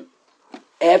other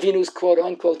avenues, quote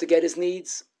unquote, to get his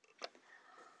needs.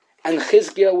 And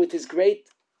Chizkiah, with his great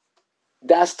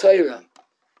Das Torah,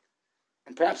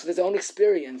 and perhaps with his own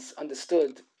experience,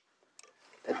 understood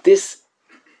that this,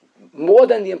 more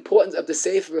than the importance of the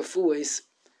Sefer Refuahs,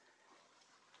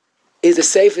 is a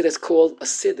Sefer that's called a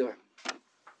Siddur.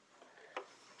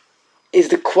 Is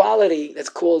the quality that's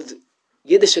called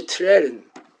Yiddish Treren.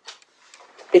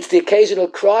 It's the occasional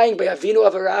crying by Avinu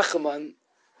Avarachaman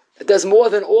that does more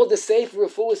than all the Sefer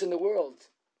Refuahs in the world.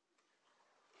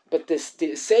 But the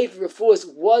Sefer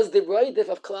Refuahs was the roidif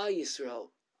of Klal Yisrael.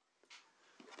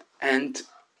 And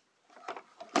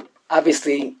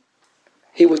obviously,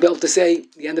 he was able to say,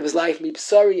 at the end of his life,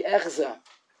 Mipsari Echza.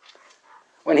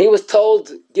 When he was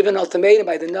told, given ultimatum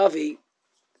by the Navi,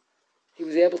 he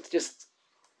was able to just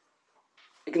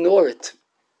ignore it.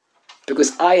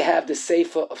 Because I have the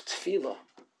Sefer of Tefillah.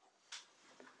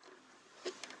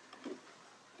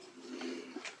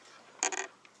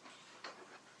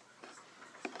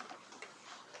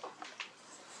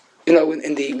 You know,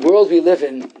 in the world we live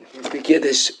in, if we speak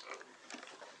Yiddish,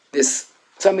 there's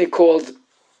something called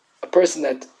a person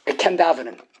that a ken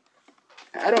davenin.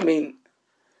 I don't mean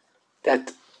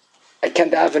that a ken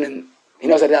davenin, he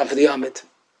knows how to daven for the Yomid.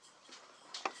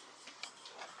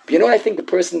 But you know what I think the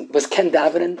person was ken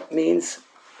davenin means?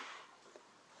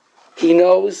 He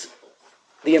knows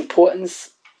the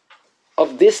importance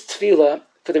of this tefillah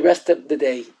for the rest of the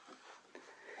day.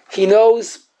 He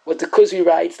knows what the Kuzri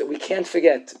writes that we can't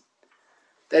forget.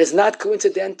 That it's not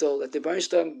coincidental that the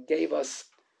Bernstein gave us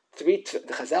the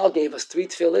Chazal gave us 3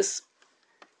 tefillahs,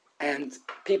 and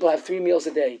people have 3 meals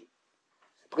a day.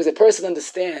 Because a person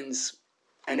understands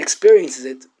and experiences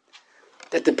it,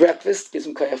 that the breakfast gives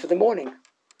him kaya for the morning,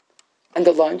 and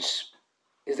the lunch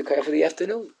is the kaya for the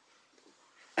afternoon,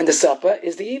 and the supper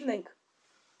is the evening.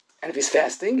 And if he's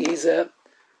fasting, he's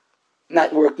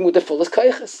not working with the fullest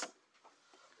kayachas.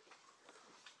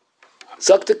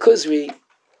 Zok the Kuzri,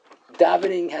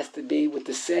 davening has to be with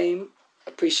the same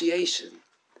appreciation.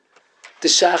 The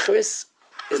Shacharis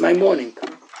is my morning.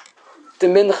 The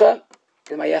Mincha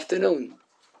is my afternoon.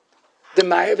 The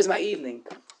Ma'ariv is my evening.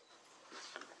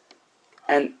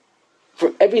 And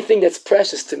for everything that's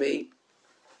precious to me,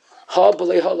 Ha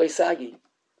B'lei Ha Lei Sagi.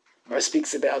 Mar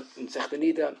speaks about in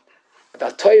Zechtanida,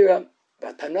 about Torah,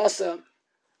 about Panasa,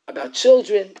 about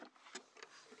children.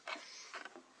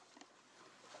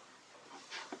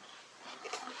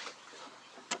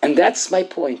 And that's my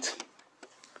point.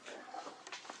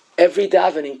 Every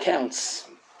davening counts.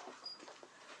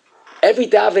 Every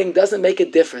davening doesn't make a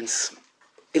difference.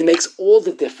 It makes all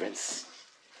the difference.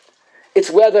 It's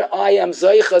whether I am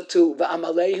zoicha to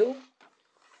va'amalehu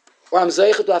or I'm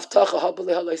zoicha to haftacha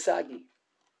habale halaisagi.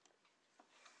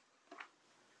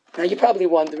 Now you're probably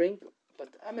wondering, but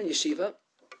I'm in yeshiva,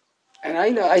 and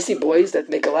I see boys that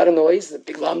make a lot of noise, the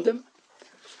big lamdim,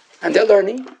 and they're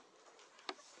learning.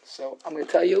 So I'm going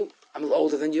to tell you, I'm a little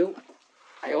older than you.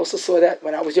 I also saw that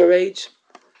when I was your age.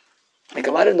 Make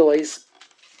a lot of noise.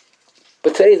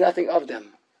 But today is nothing of them.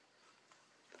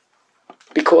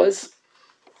 Because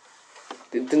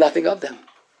there's nothing of them.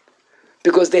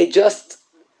 Because they just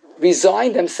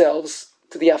resign themselves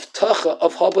to the aftacha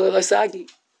of Habal el-Asagi.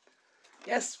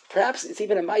 Yes, perhaps it's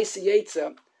even a Maisi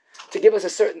Yetza to give us a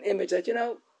certain image that,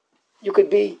 you could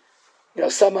be,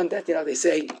 someone that, they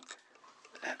say,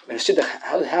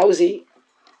 how is he?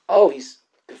 Oh, he's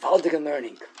gewaltig in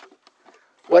learning.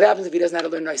 What happens if he doesn't know how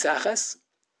to learn Neisachas?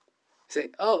 Say,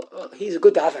 he's a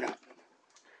good davener.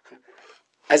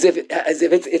 As if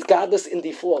it's godless in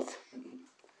default.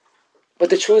 But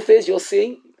the truth is, you'll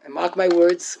see, and mark my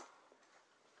words,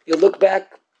 you'll look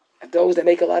back at those that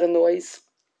make a lot of noise,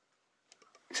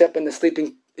 except when they're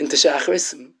sleeping into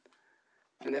Shachris, and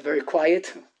they're very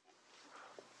quiet.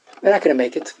 They're not going to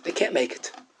make it. They can't make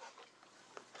it.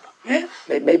 Yeah,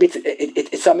 maybe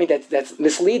it's something that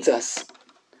misleads us.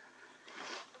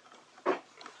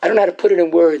 I don't know how to put it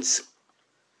in words,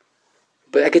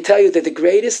 but I can tell you that the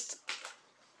greatest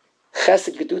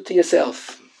chesed you could do to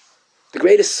yourself, the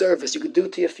greatest service you could do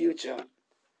to your future,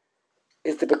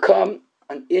 is to become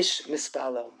an ish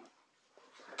mispalo.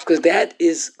 Because that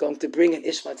is going to bring an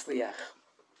ish matzliach.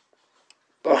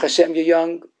 Baruch Hashem, you're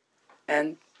young,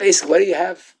 and basically, what do you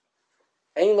have?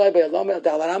 Ein lai be'alam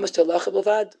da'alaramas t'alacha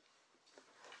b'vad.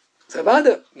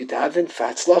 Zavada, you daven,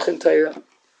 fatzlach in Torah.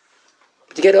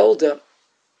 But you get older,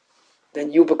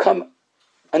 then you become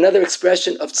another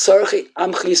expression of tzarchi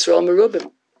amchi Yisrael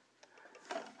merubim.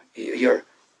 You're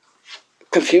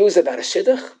confused about a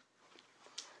shidduch,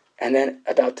 and then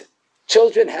about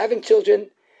children, having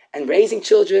children, and raising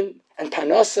children, and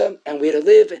panasa, and where to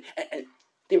live. And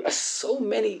there are so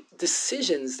many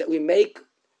decisions that we make,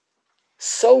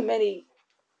 so many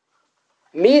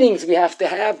meetings we have to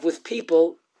have with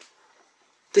people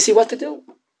to see what to do.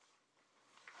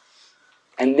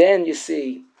 And then you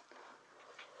see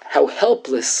how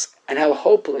helpless and how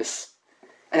hopeless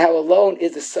and how alone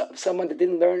is someone that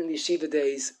didn't learn in the yeshiva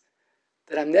days,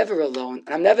 that I'm never alone, and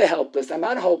I'm never helpless, I'm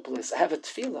not hopeless. I have a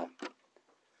tefillah.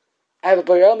 I have a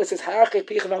barayom that says, Harachei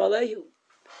picha v'amalehu.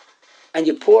 And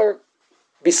you pour,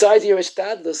 besides your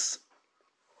ishtadlus,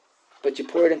 but you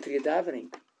pour it into your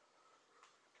davening.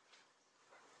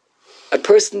 A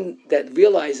person that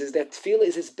realizes that tefillah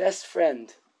is his best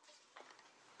friend,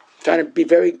 trying to be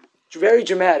very, very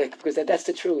dramatic, because that's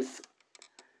the truth.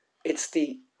 It's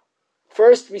the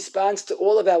first response to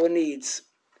all of our needs,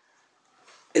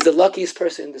 is the luckiest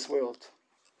person in this world.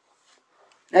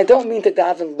 And I don't mean to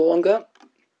daven longer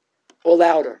or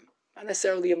louder. Not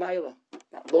necessarily a maila.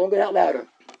 Not longer, not louder.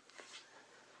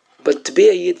 But to be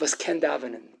a yid was ken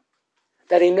davening.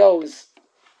 That he knows,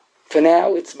 for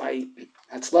now it's my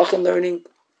hatzlach in learning,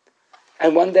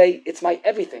 and one day it's my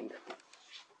everything.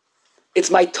 It's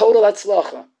my total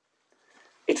hatzlacha.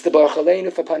 It's the Baruch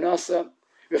Aleinu for Panasa,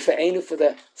 Rifa'enu for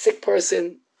the sick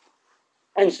person,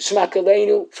 and Shmak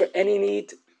Aleinu for any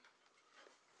need.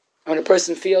 When a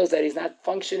person feels that he's not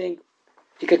functioning,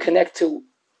 he could connect to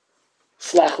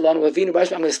Slach Lanu Avinu. I'm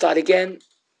going to start again,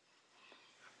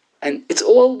 and it's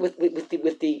all with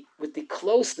the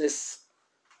closeness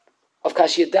of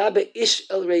Kashiyadabe Ish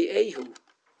El Re'ehu.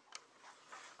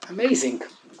 Amazing.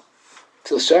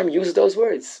 Till Sharm used those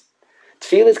words.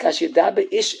 Tefillah is Kashiyadabe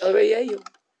Ish El Re'ehu.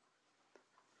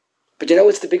 But you know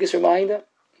what's the biggest reminder?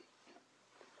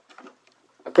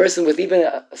 A person with even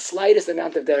a slightest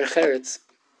amount of derech eretz.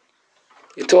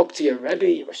 You talk to your Rebbe,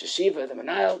 your Rosh Hashiva, the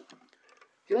Manayil.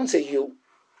 You don't say you.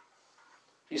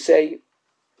 You say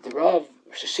the Rav,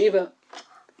 Rosh Hashiva.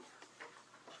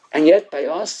 And yet, by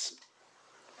us,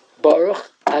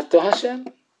 Baruch Ato Hashem.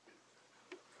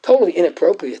 Totally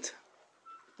inappropriate.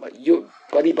 But you,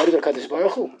 buddy, Kadosh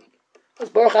Baruch Hu. What does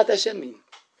Baruch Ato Hashem mean?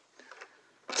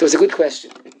 So it's a good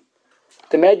question.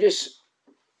 The Medrash,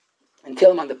 and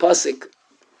tell him on the pasuk,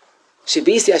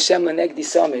 Shivisi Hashem Lanegdi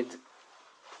Samid,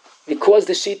 because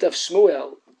the sheet of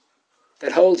Shmuel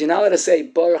that holds, you're not allowed to say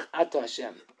Baruch Ato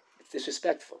Hashem. It's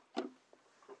disrespectful.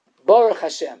 Baruch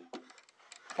Hashem.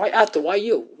 Why Ato? Why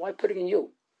you? Why putting in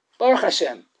you? Baruch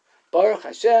Hashem. Baruch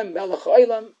Hashem, Melech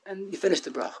Olam, and you finish the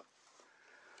bracha.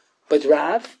 But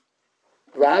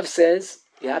Rav says,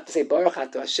 you have to say Baruch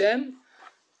Ato Hashem,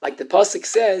 like the pasuk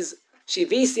says,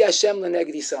 Shivisi Hashem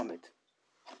Lanegdi Samid.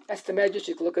 That's the Medrash.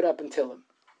 You can look it up and tell him.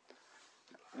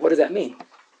 What does that mean?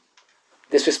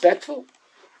 Disrespectful,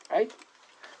 right?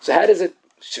 So how does it?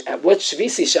 What's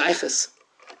Shivisi Shaychus?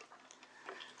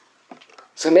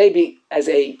 So maybe as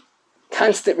a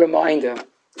constant reminder,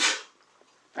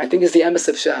 I think it's the emes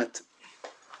of Shat.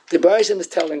 The Baruch Hashem is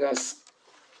telling us,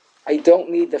 I don't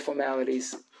need the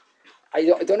formalities. I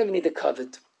don't even need the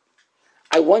covet.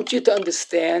 I want you to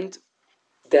understand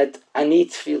that I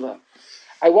need tefillah.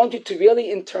 I want you to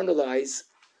really internalize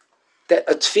that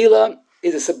a tefillah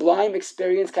is a sublime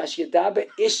experience. Kashiyadabe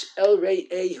ish el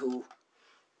re'ehu.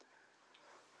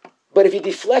 But if you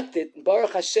deflect it,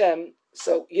 Baruch Hashem,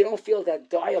 So you don't feel that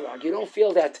dialogue. You don't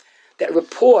feel that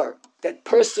rapport, that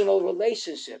personal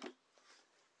relationship.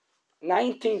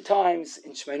 19 times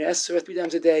in Shemoneh Esrei, 3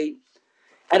 times a day,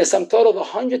 and a sum total of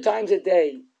 100 times a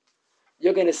day,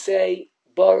 you're going to say,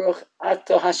 Baruch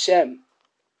Atah Hashem.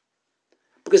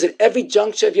 Because at every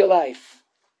juncture of your life,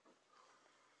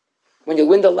 when you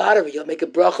win the lottery, you'll make a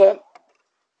bracha,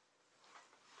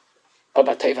 or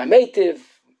Batei V'Meitiv.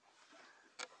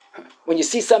 When you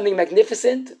see something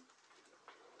magnificent,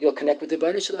 you'll connect with the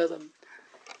Rebbeinu Shalom.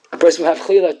 A person will have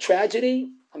chilila tragedy,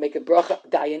 I'll make a bracha,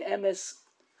 Dayan Emes.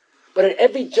 But at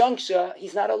every juncture,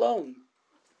 he's not alone.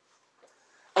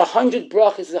 100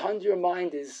 brachas, 100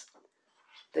 reminders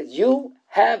that you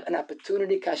have an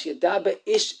opportunity, Kashiyadabe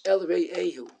Ish El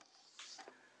Re'ehu.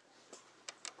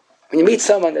 When you meet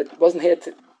someone that wasn't here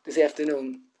this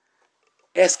afternoon,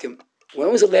 ask him,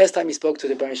 when was the last time you spoke to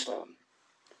the Rebbeinu Shalom?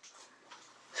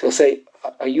 So he'll say,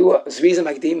 are you a Zriza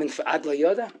Magdim for Adla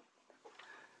Yoda?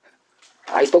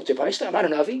 I spoke to the Rebbeinu Shalom, I'm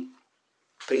not an Avi.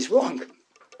 But he's wrong.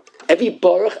 Every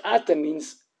Baruch Ata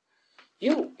means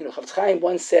you. You know, Chavetz Chaim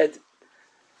once said,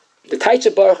 the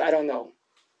Taicha Baruch, I don't know.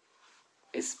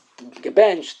 It's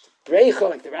gebenched, Breicha,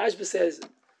 like the Rashba says.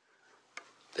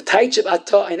 The Taicha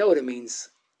Ata, I know what it means.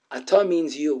 Ata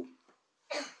means you.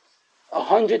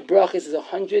 100 brachas is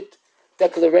 100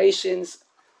 declarations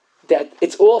that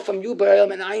it's all from you,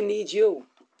 B'Olam, and I need you.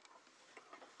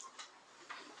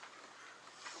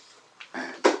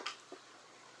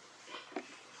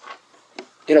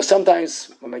 You know,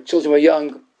 sometimes when my children were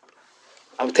young,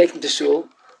 I would take them to shul,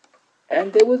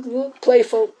 and they would be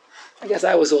playful. I guess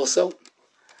I was also.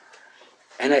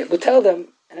 And I would tell them,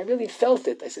 and I really felt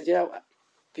it. I said, you know,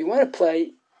 if you want to play,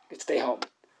 you could stay home.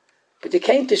 But you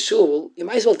came to shul, you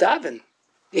might as well daven.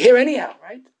 You're here anyhow,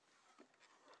 right?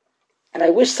 And I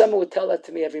wish someone would tell that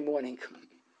to me every morning.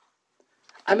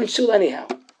 I'm in shul anyhow.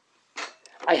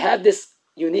 I have this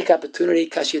unique opportunity,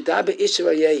 Kashiyadabe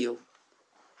Ishrayeyu.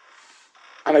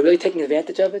 Am I really taking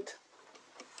advantage of it?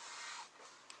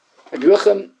 Rabbi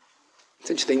Yochanan, it's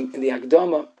interesting, in the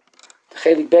Hagdama, the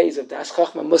Chelik Beis of the Ash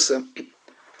Chachma Musa,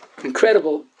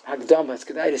 incredible Hagdama, it's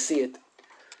good to see it.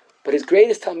 But his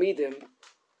greatest Talmidim,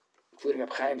 including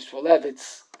Reb Chaim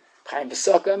Shmulevitz, Chaim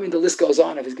V'Saka, I mean, the list goes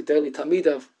on of his Gedolei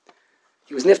Talmidav.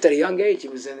 He was niffed at a young age. He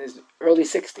was in his early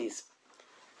 60s.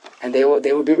 And they were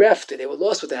bereft. They were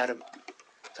lost without him.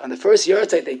 So on the first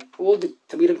yahrzeit, all the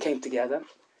Talmidim came together,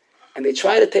 and they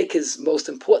tried to take his most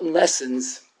important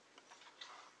lessons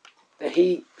that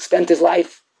he spent his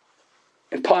life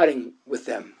imparting with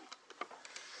them.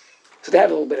 So they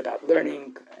have a little bit about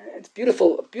learning. It's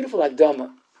beautiful, a beautiful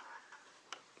Hagdama.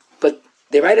 But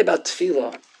they write about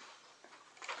Tefillah. And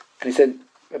he said,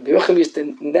 Rabbi Yochanan used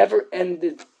to never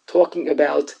ended talking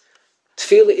about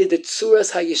Tefillah is the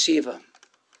Tzuras HaYeshiva.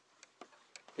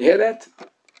 You hear that?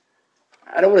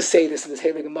 I don't want to say this in this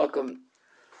Heilig Makom,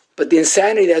 but the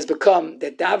insanity that has become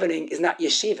that davening is not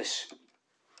yeshivish.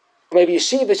 Or maybe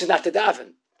yeshivish is not to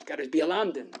daven. It's got to be a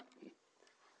lamdin.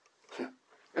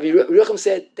 Rabbi Yochanan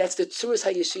said, that's the Tzuras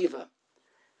HaYeshiva.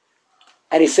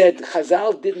 And he said,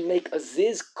 Chazal didn't make a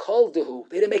ziz kol dehu.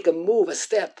 They didn't make a move, a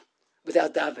step,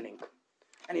 without davening.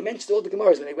 And he mentioned all the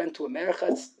Gemaras when they went to a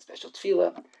merchatz, special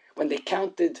tefillah, when they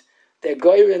counted their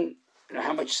goyrin, you know,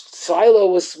 how much silo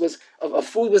was of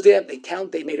food was there.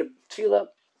 They made a tefillah,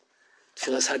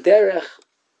 tefillah's haderech,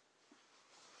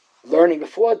 learning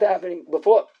before davening,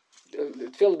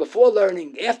 tefillah before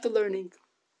learning, after learning.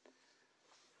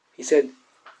 He said,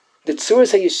 the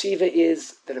tzuras hayeshiva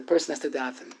is that a person has to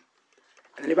daven.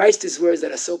 And then he writes these words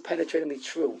that are so penetratingly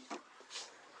true.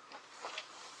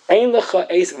 Ein lecha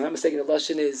eis, if I'm not mistaken, the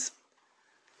Lashon is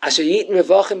asher yitin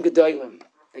revachim gedolim.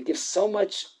 They give so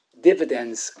much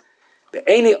dividends.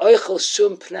 Be'eni oichel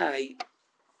shum pnai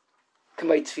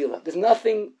kamay tefillah. There's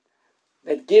nothing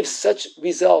that gives such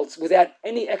results without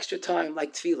any extra time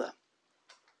like tefillah.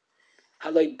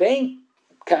 Haloi bein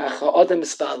kacha adam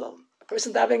mispalel. A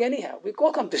person davening anyhow. We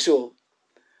all come to shul.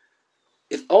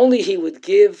 If only he would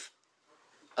give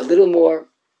a little more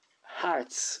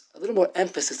hearts, a little more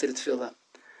emphasis to the tefillah,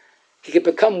 he could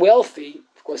become wealthy.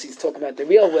 Of course, he's talking about the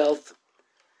real wealth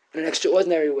in an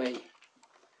extraordinary way.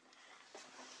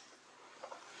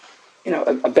 You know,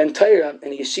 a Ben Torah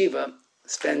in a yeshiva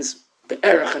spends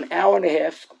be'erach an hour and a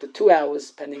half up to 2 hours,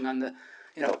 depending on the,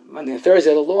 you know, Monday and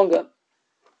Thursday, a little longer.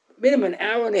 Minimum an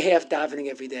hour and a half davening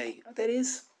every day. You know what that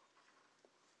is?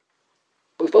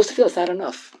 But we're supposed to feel it's not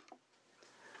enough.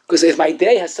 Because if my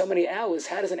day has so many hours,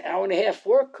 how does an hour and a half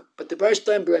work? But the Baruch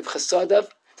Shalom B'Rav Chasadav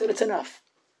said it's enough.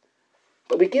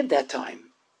 But we give that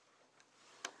time.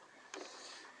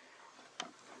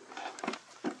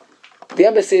 The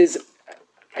emphasis is,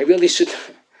 I really should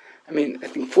I mean, I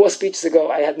think 4 speeches ago,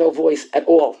 I had no voice at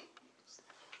all.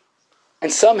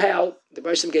 And somehow, the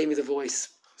Baruch Hashem gave me the voice.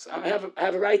 So I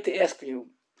have a right to ask you.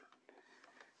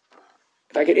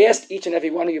 If I could ask each and every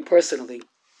one of you personally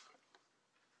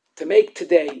to make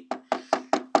today,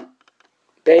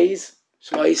 Beis,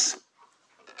 Shmois,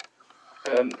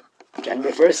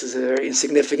 January 1st is a very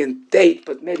insignificant date,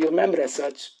 but maybe you'll remember it as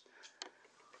such,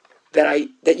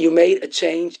 that you made a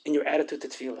change in your attitude to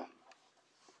Tefillah.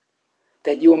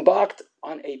 That you embarked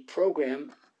on a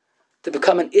program to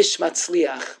become an Ish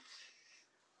Matzliach,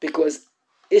 because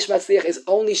Ish Matzliach is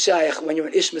only Shaykh when you're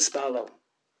an Ish Mispalo.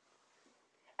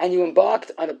 And you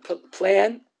embarked on a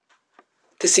plan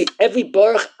to see every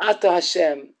Baruch Ata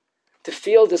Hashem, to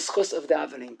feel the schus of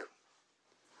davening.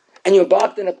 And you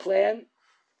embarked on a plan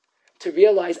to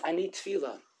realize I need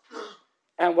Tefillah.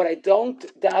 And when I don't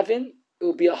daven, it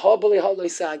will be a hobali haloi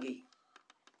sagi.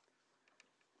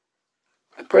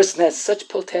 A person has such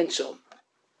potential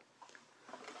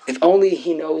if only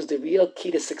he knows the real key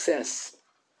to success.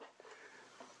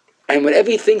 And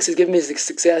whatever he thinks is giving him his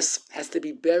success has to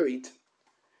be buried.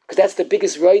 Because that's the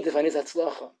biggest roid of Anis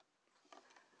Hatzlacha.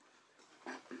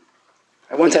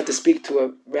 I once had to speak to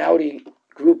a rowdy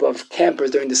group of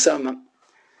campers during the summer.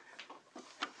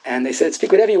 And they said,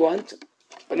 speak whatever you want,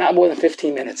 but not more than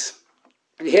 15 minutes.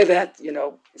 When you hear that,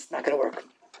 it's not going to work.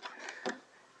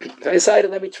 So I decided,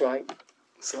 let me try.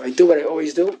 So I do what I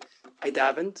always do. I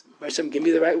davened. Hashem, give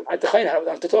me the right. I don't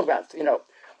have to talk about. When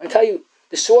I tell you,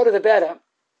 the shorter the better,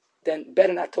 then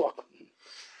better not talk.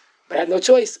 But I had no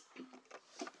choice.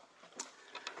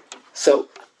 So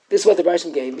this is what the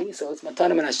Hashem gave me. So it's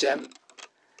Matanim and Hashem.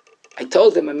 I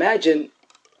told them, imagine,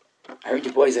 I heard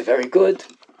you boys are very good.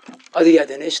 Other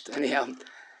Yadanisht, anyhow.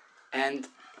 And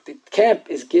the camp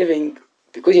is giving,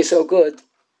 because you're so good,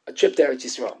 a trip to Eretz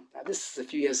Yisrael. Now this is a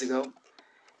few years ago.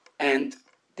 And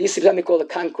they used to be something called a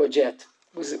Concorde jet,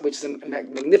 which is a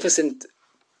magnificent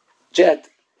jet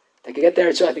that could get there,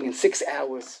 I think, in 6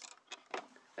 hours.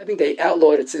 I think they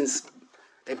outlawed it since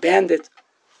they banned it.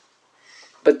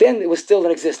 But then it was still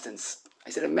in existence. I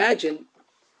said, imagine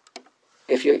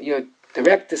if your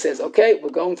director says, okay, we're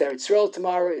going to Eretz Yisrael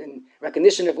tomorrow in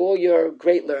recognition of all your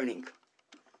great learning.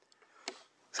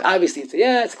 So obviously,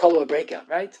 it's a Kol breakout,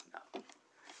 right? No.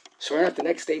 Sure enough, the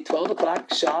next day, 12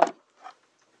 o'clock, Sham,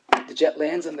 the jet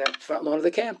lands on the front lawn of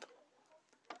the camp.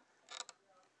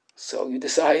 So you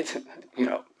decide,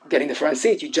 getting the front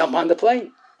seat, you jump on the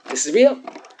plane. This is real.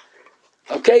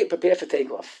 Okay, prepare for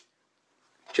takeoff.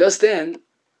 Just then,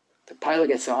 the pilot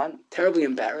gets on, terribly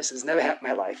embarrassed. It's never happened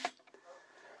in my life.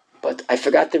 But I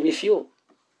forgot to refuel.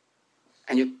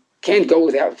 And you can't go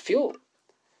without fuel.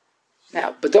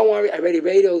 Now, but don't worry, I already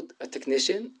radioed a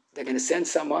technician. They're going to send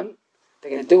someone.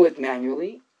 They're going to do it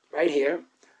manually, right here.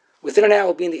 Within an hour,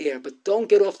 we'll be in the air. But don't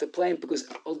get off the plane because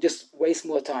it'll just waste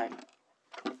more time.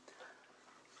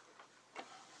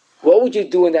 What would you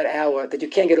do in that hour that you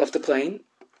can't get off the plane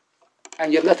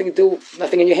and you have nothing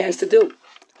in your hands to do?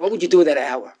 What would you do in that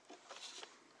hour?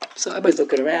 So everybody's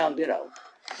looking around, what am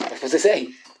I supposed to say?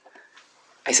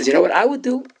 I said, you know what I would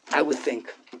do? I would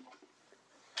think.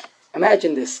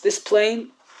 Imagine this. This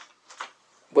plane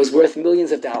was worth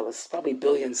millions of dollars, probably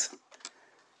billions.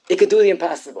 It could do the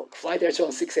impossible. Fly there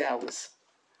in 6 hours.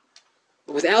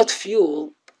 But without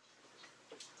fuel,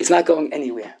 it's not going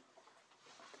anywhere.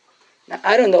 Now,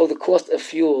 I don't know the cost of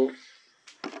fuel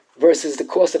versus the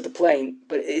cost of the plane,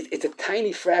 but it's a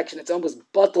tiny fraction. It's almost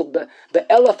bottled. The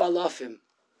elaf alafim.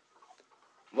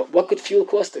 What could fuel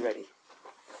cost already?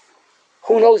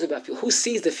 Who knows about fuel? Who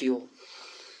sees the fuel?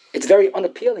 It's very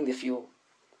unappealing, the fuel.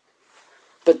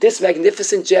 But this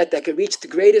magnificent jet that can reach the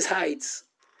greatest heights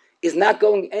is not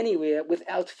going anywhere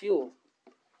without fuel.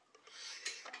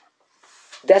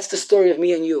 That's the story of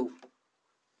me and you.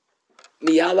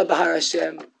 Miyala Bahar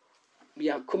Hashem,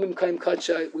 Miyakumim Kaim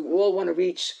Kachai. We all want to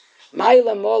reach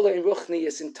Ma'ila Mola in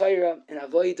Ruchnius, in Torah, in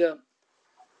Avodah.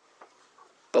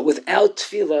 But without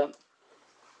tefillah,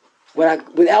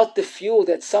 without the fuel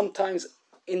that's sometimes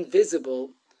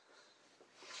invisible,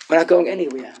 we're not going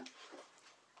anywhere.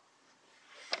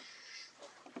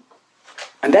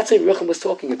 And that's what Rucham was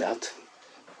talking about.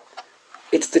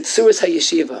 It's the Tzuras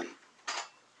HaYeshiva.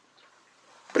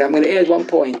 But I'm going to add one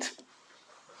point.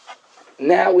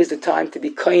 Now is the time to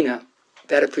be kaina,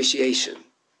 that appreciation.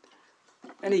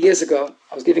 Many years ago,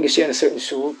 I was giving a share in a certain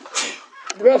shul.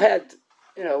 The Rav had,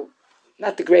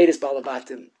 not the greatest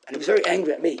balabatim, and he was very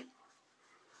angry at me.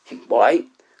 Why?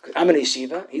 Because I'm in a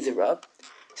yeshiva, he's a Rav.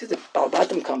 He says, the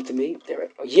balabatim come to me, they're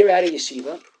a year out of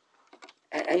yeshiva,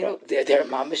 and they're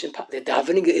mamish, and their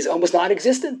davening is almost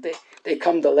non-existent. They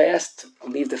come the last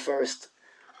and leave the first.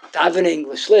 Davening,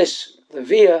 l'shlish,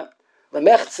 l'viyah,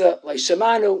 lemechza,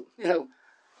 leishamanu.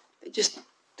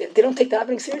 They don't take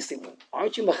davening seriously.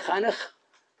 Aren't you mechanech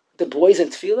the boys in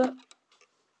tefillah?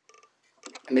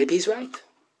 And maybe he's right.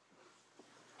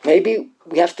 Maybe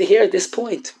we have to hear at this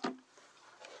point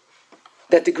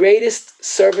that the greatest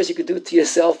service you could do to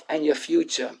yourself and your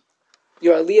future,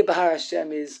 your aliyah b'har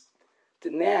Hashem, is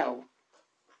that now,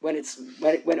 when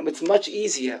it's much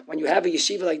easier, when you have a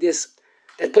yeshiva like this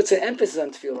that puts an emphasis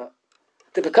on tefillah,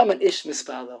 to become an ish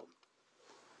mispalel.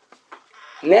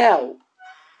 Now,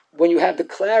 when you have the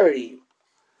clarity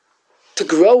to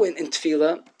grow in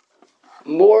tefillah,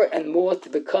 more and more to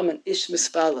become an ish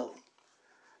mispalel,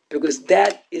 because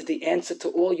that is the answer to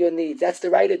all your needs. That's the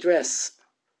right address.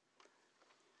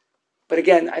 But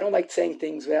again, I don't like saying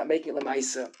things without making it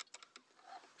lemaisa.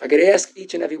 If I could ask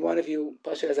each and every one of you,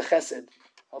 Pasha as a chesed,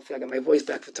 hopefully I get my voice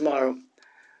back for tomorrow,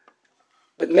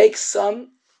 but make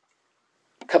some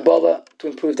Kabbalah to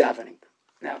improve davening.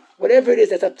 Now, whatever it is,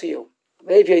 that's up to you.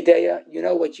 Lev Yedeya, you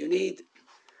know what you need.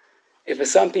 If for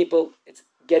some people, it's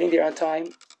getting there on time.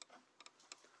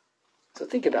 So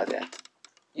think about that.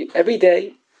 Every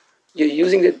day, you're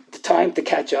using the time to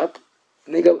catch up,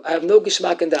 and they go, I have no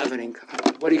gishmak in davening.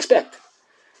 What do you expect?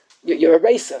 You're a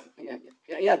racer.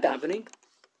 You're not davening.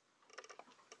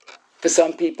 For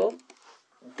some people,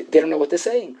 they don't know what they're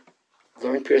saying.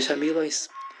 Learn Pirush HaMilos.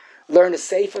 Learn a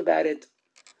safe about it.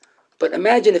 But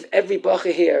imagine if every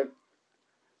bacher here,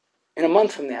 in a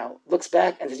month from now, looks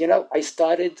back and says, I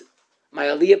started my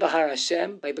aliyah b'har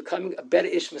Hashem by becoming a better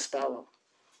ish mispalo.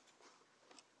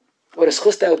 What a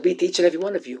schus that would be to each and every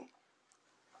one of you.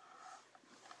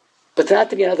 But not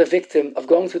to be another victim of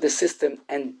going through the system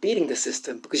and beating the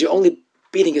system, because you're only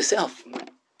beating yourself.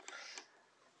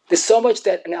 There's so much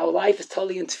that in our life is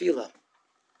totally in tefillah.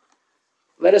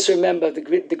 Let us remember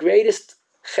the greatest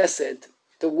chesed,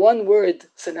 the one word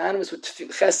synonymous with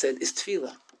chesed is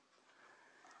tefillah.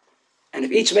 And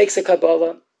if each makes a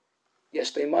Kabbalah,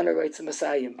 yes, Beimana writes a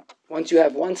Messiah. Once you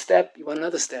have one step, you want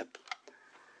another step.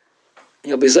 And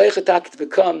you'll be Zoichatak to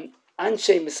become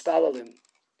Anshe Mispalalim.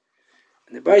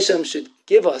 And the Baruch Shem should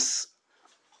give us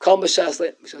Kol Mashas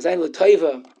Zayin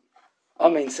L'Toiva.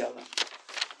 Amen. Selah.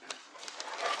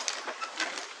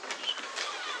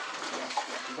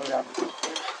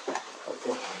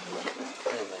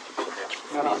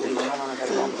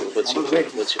 What's your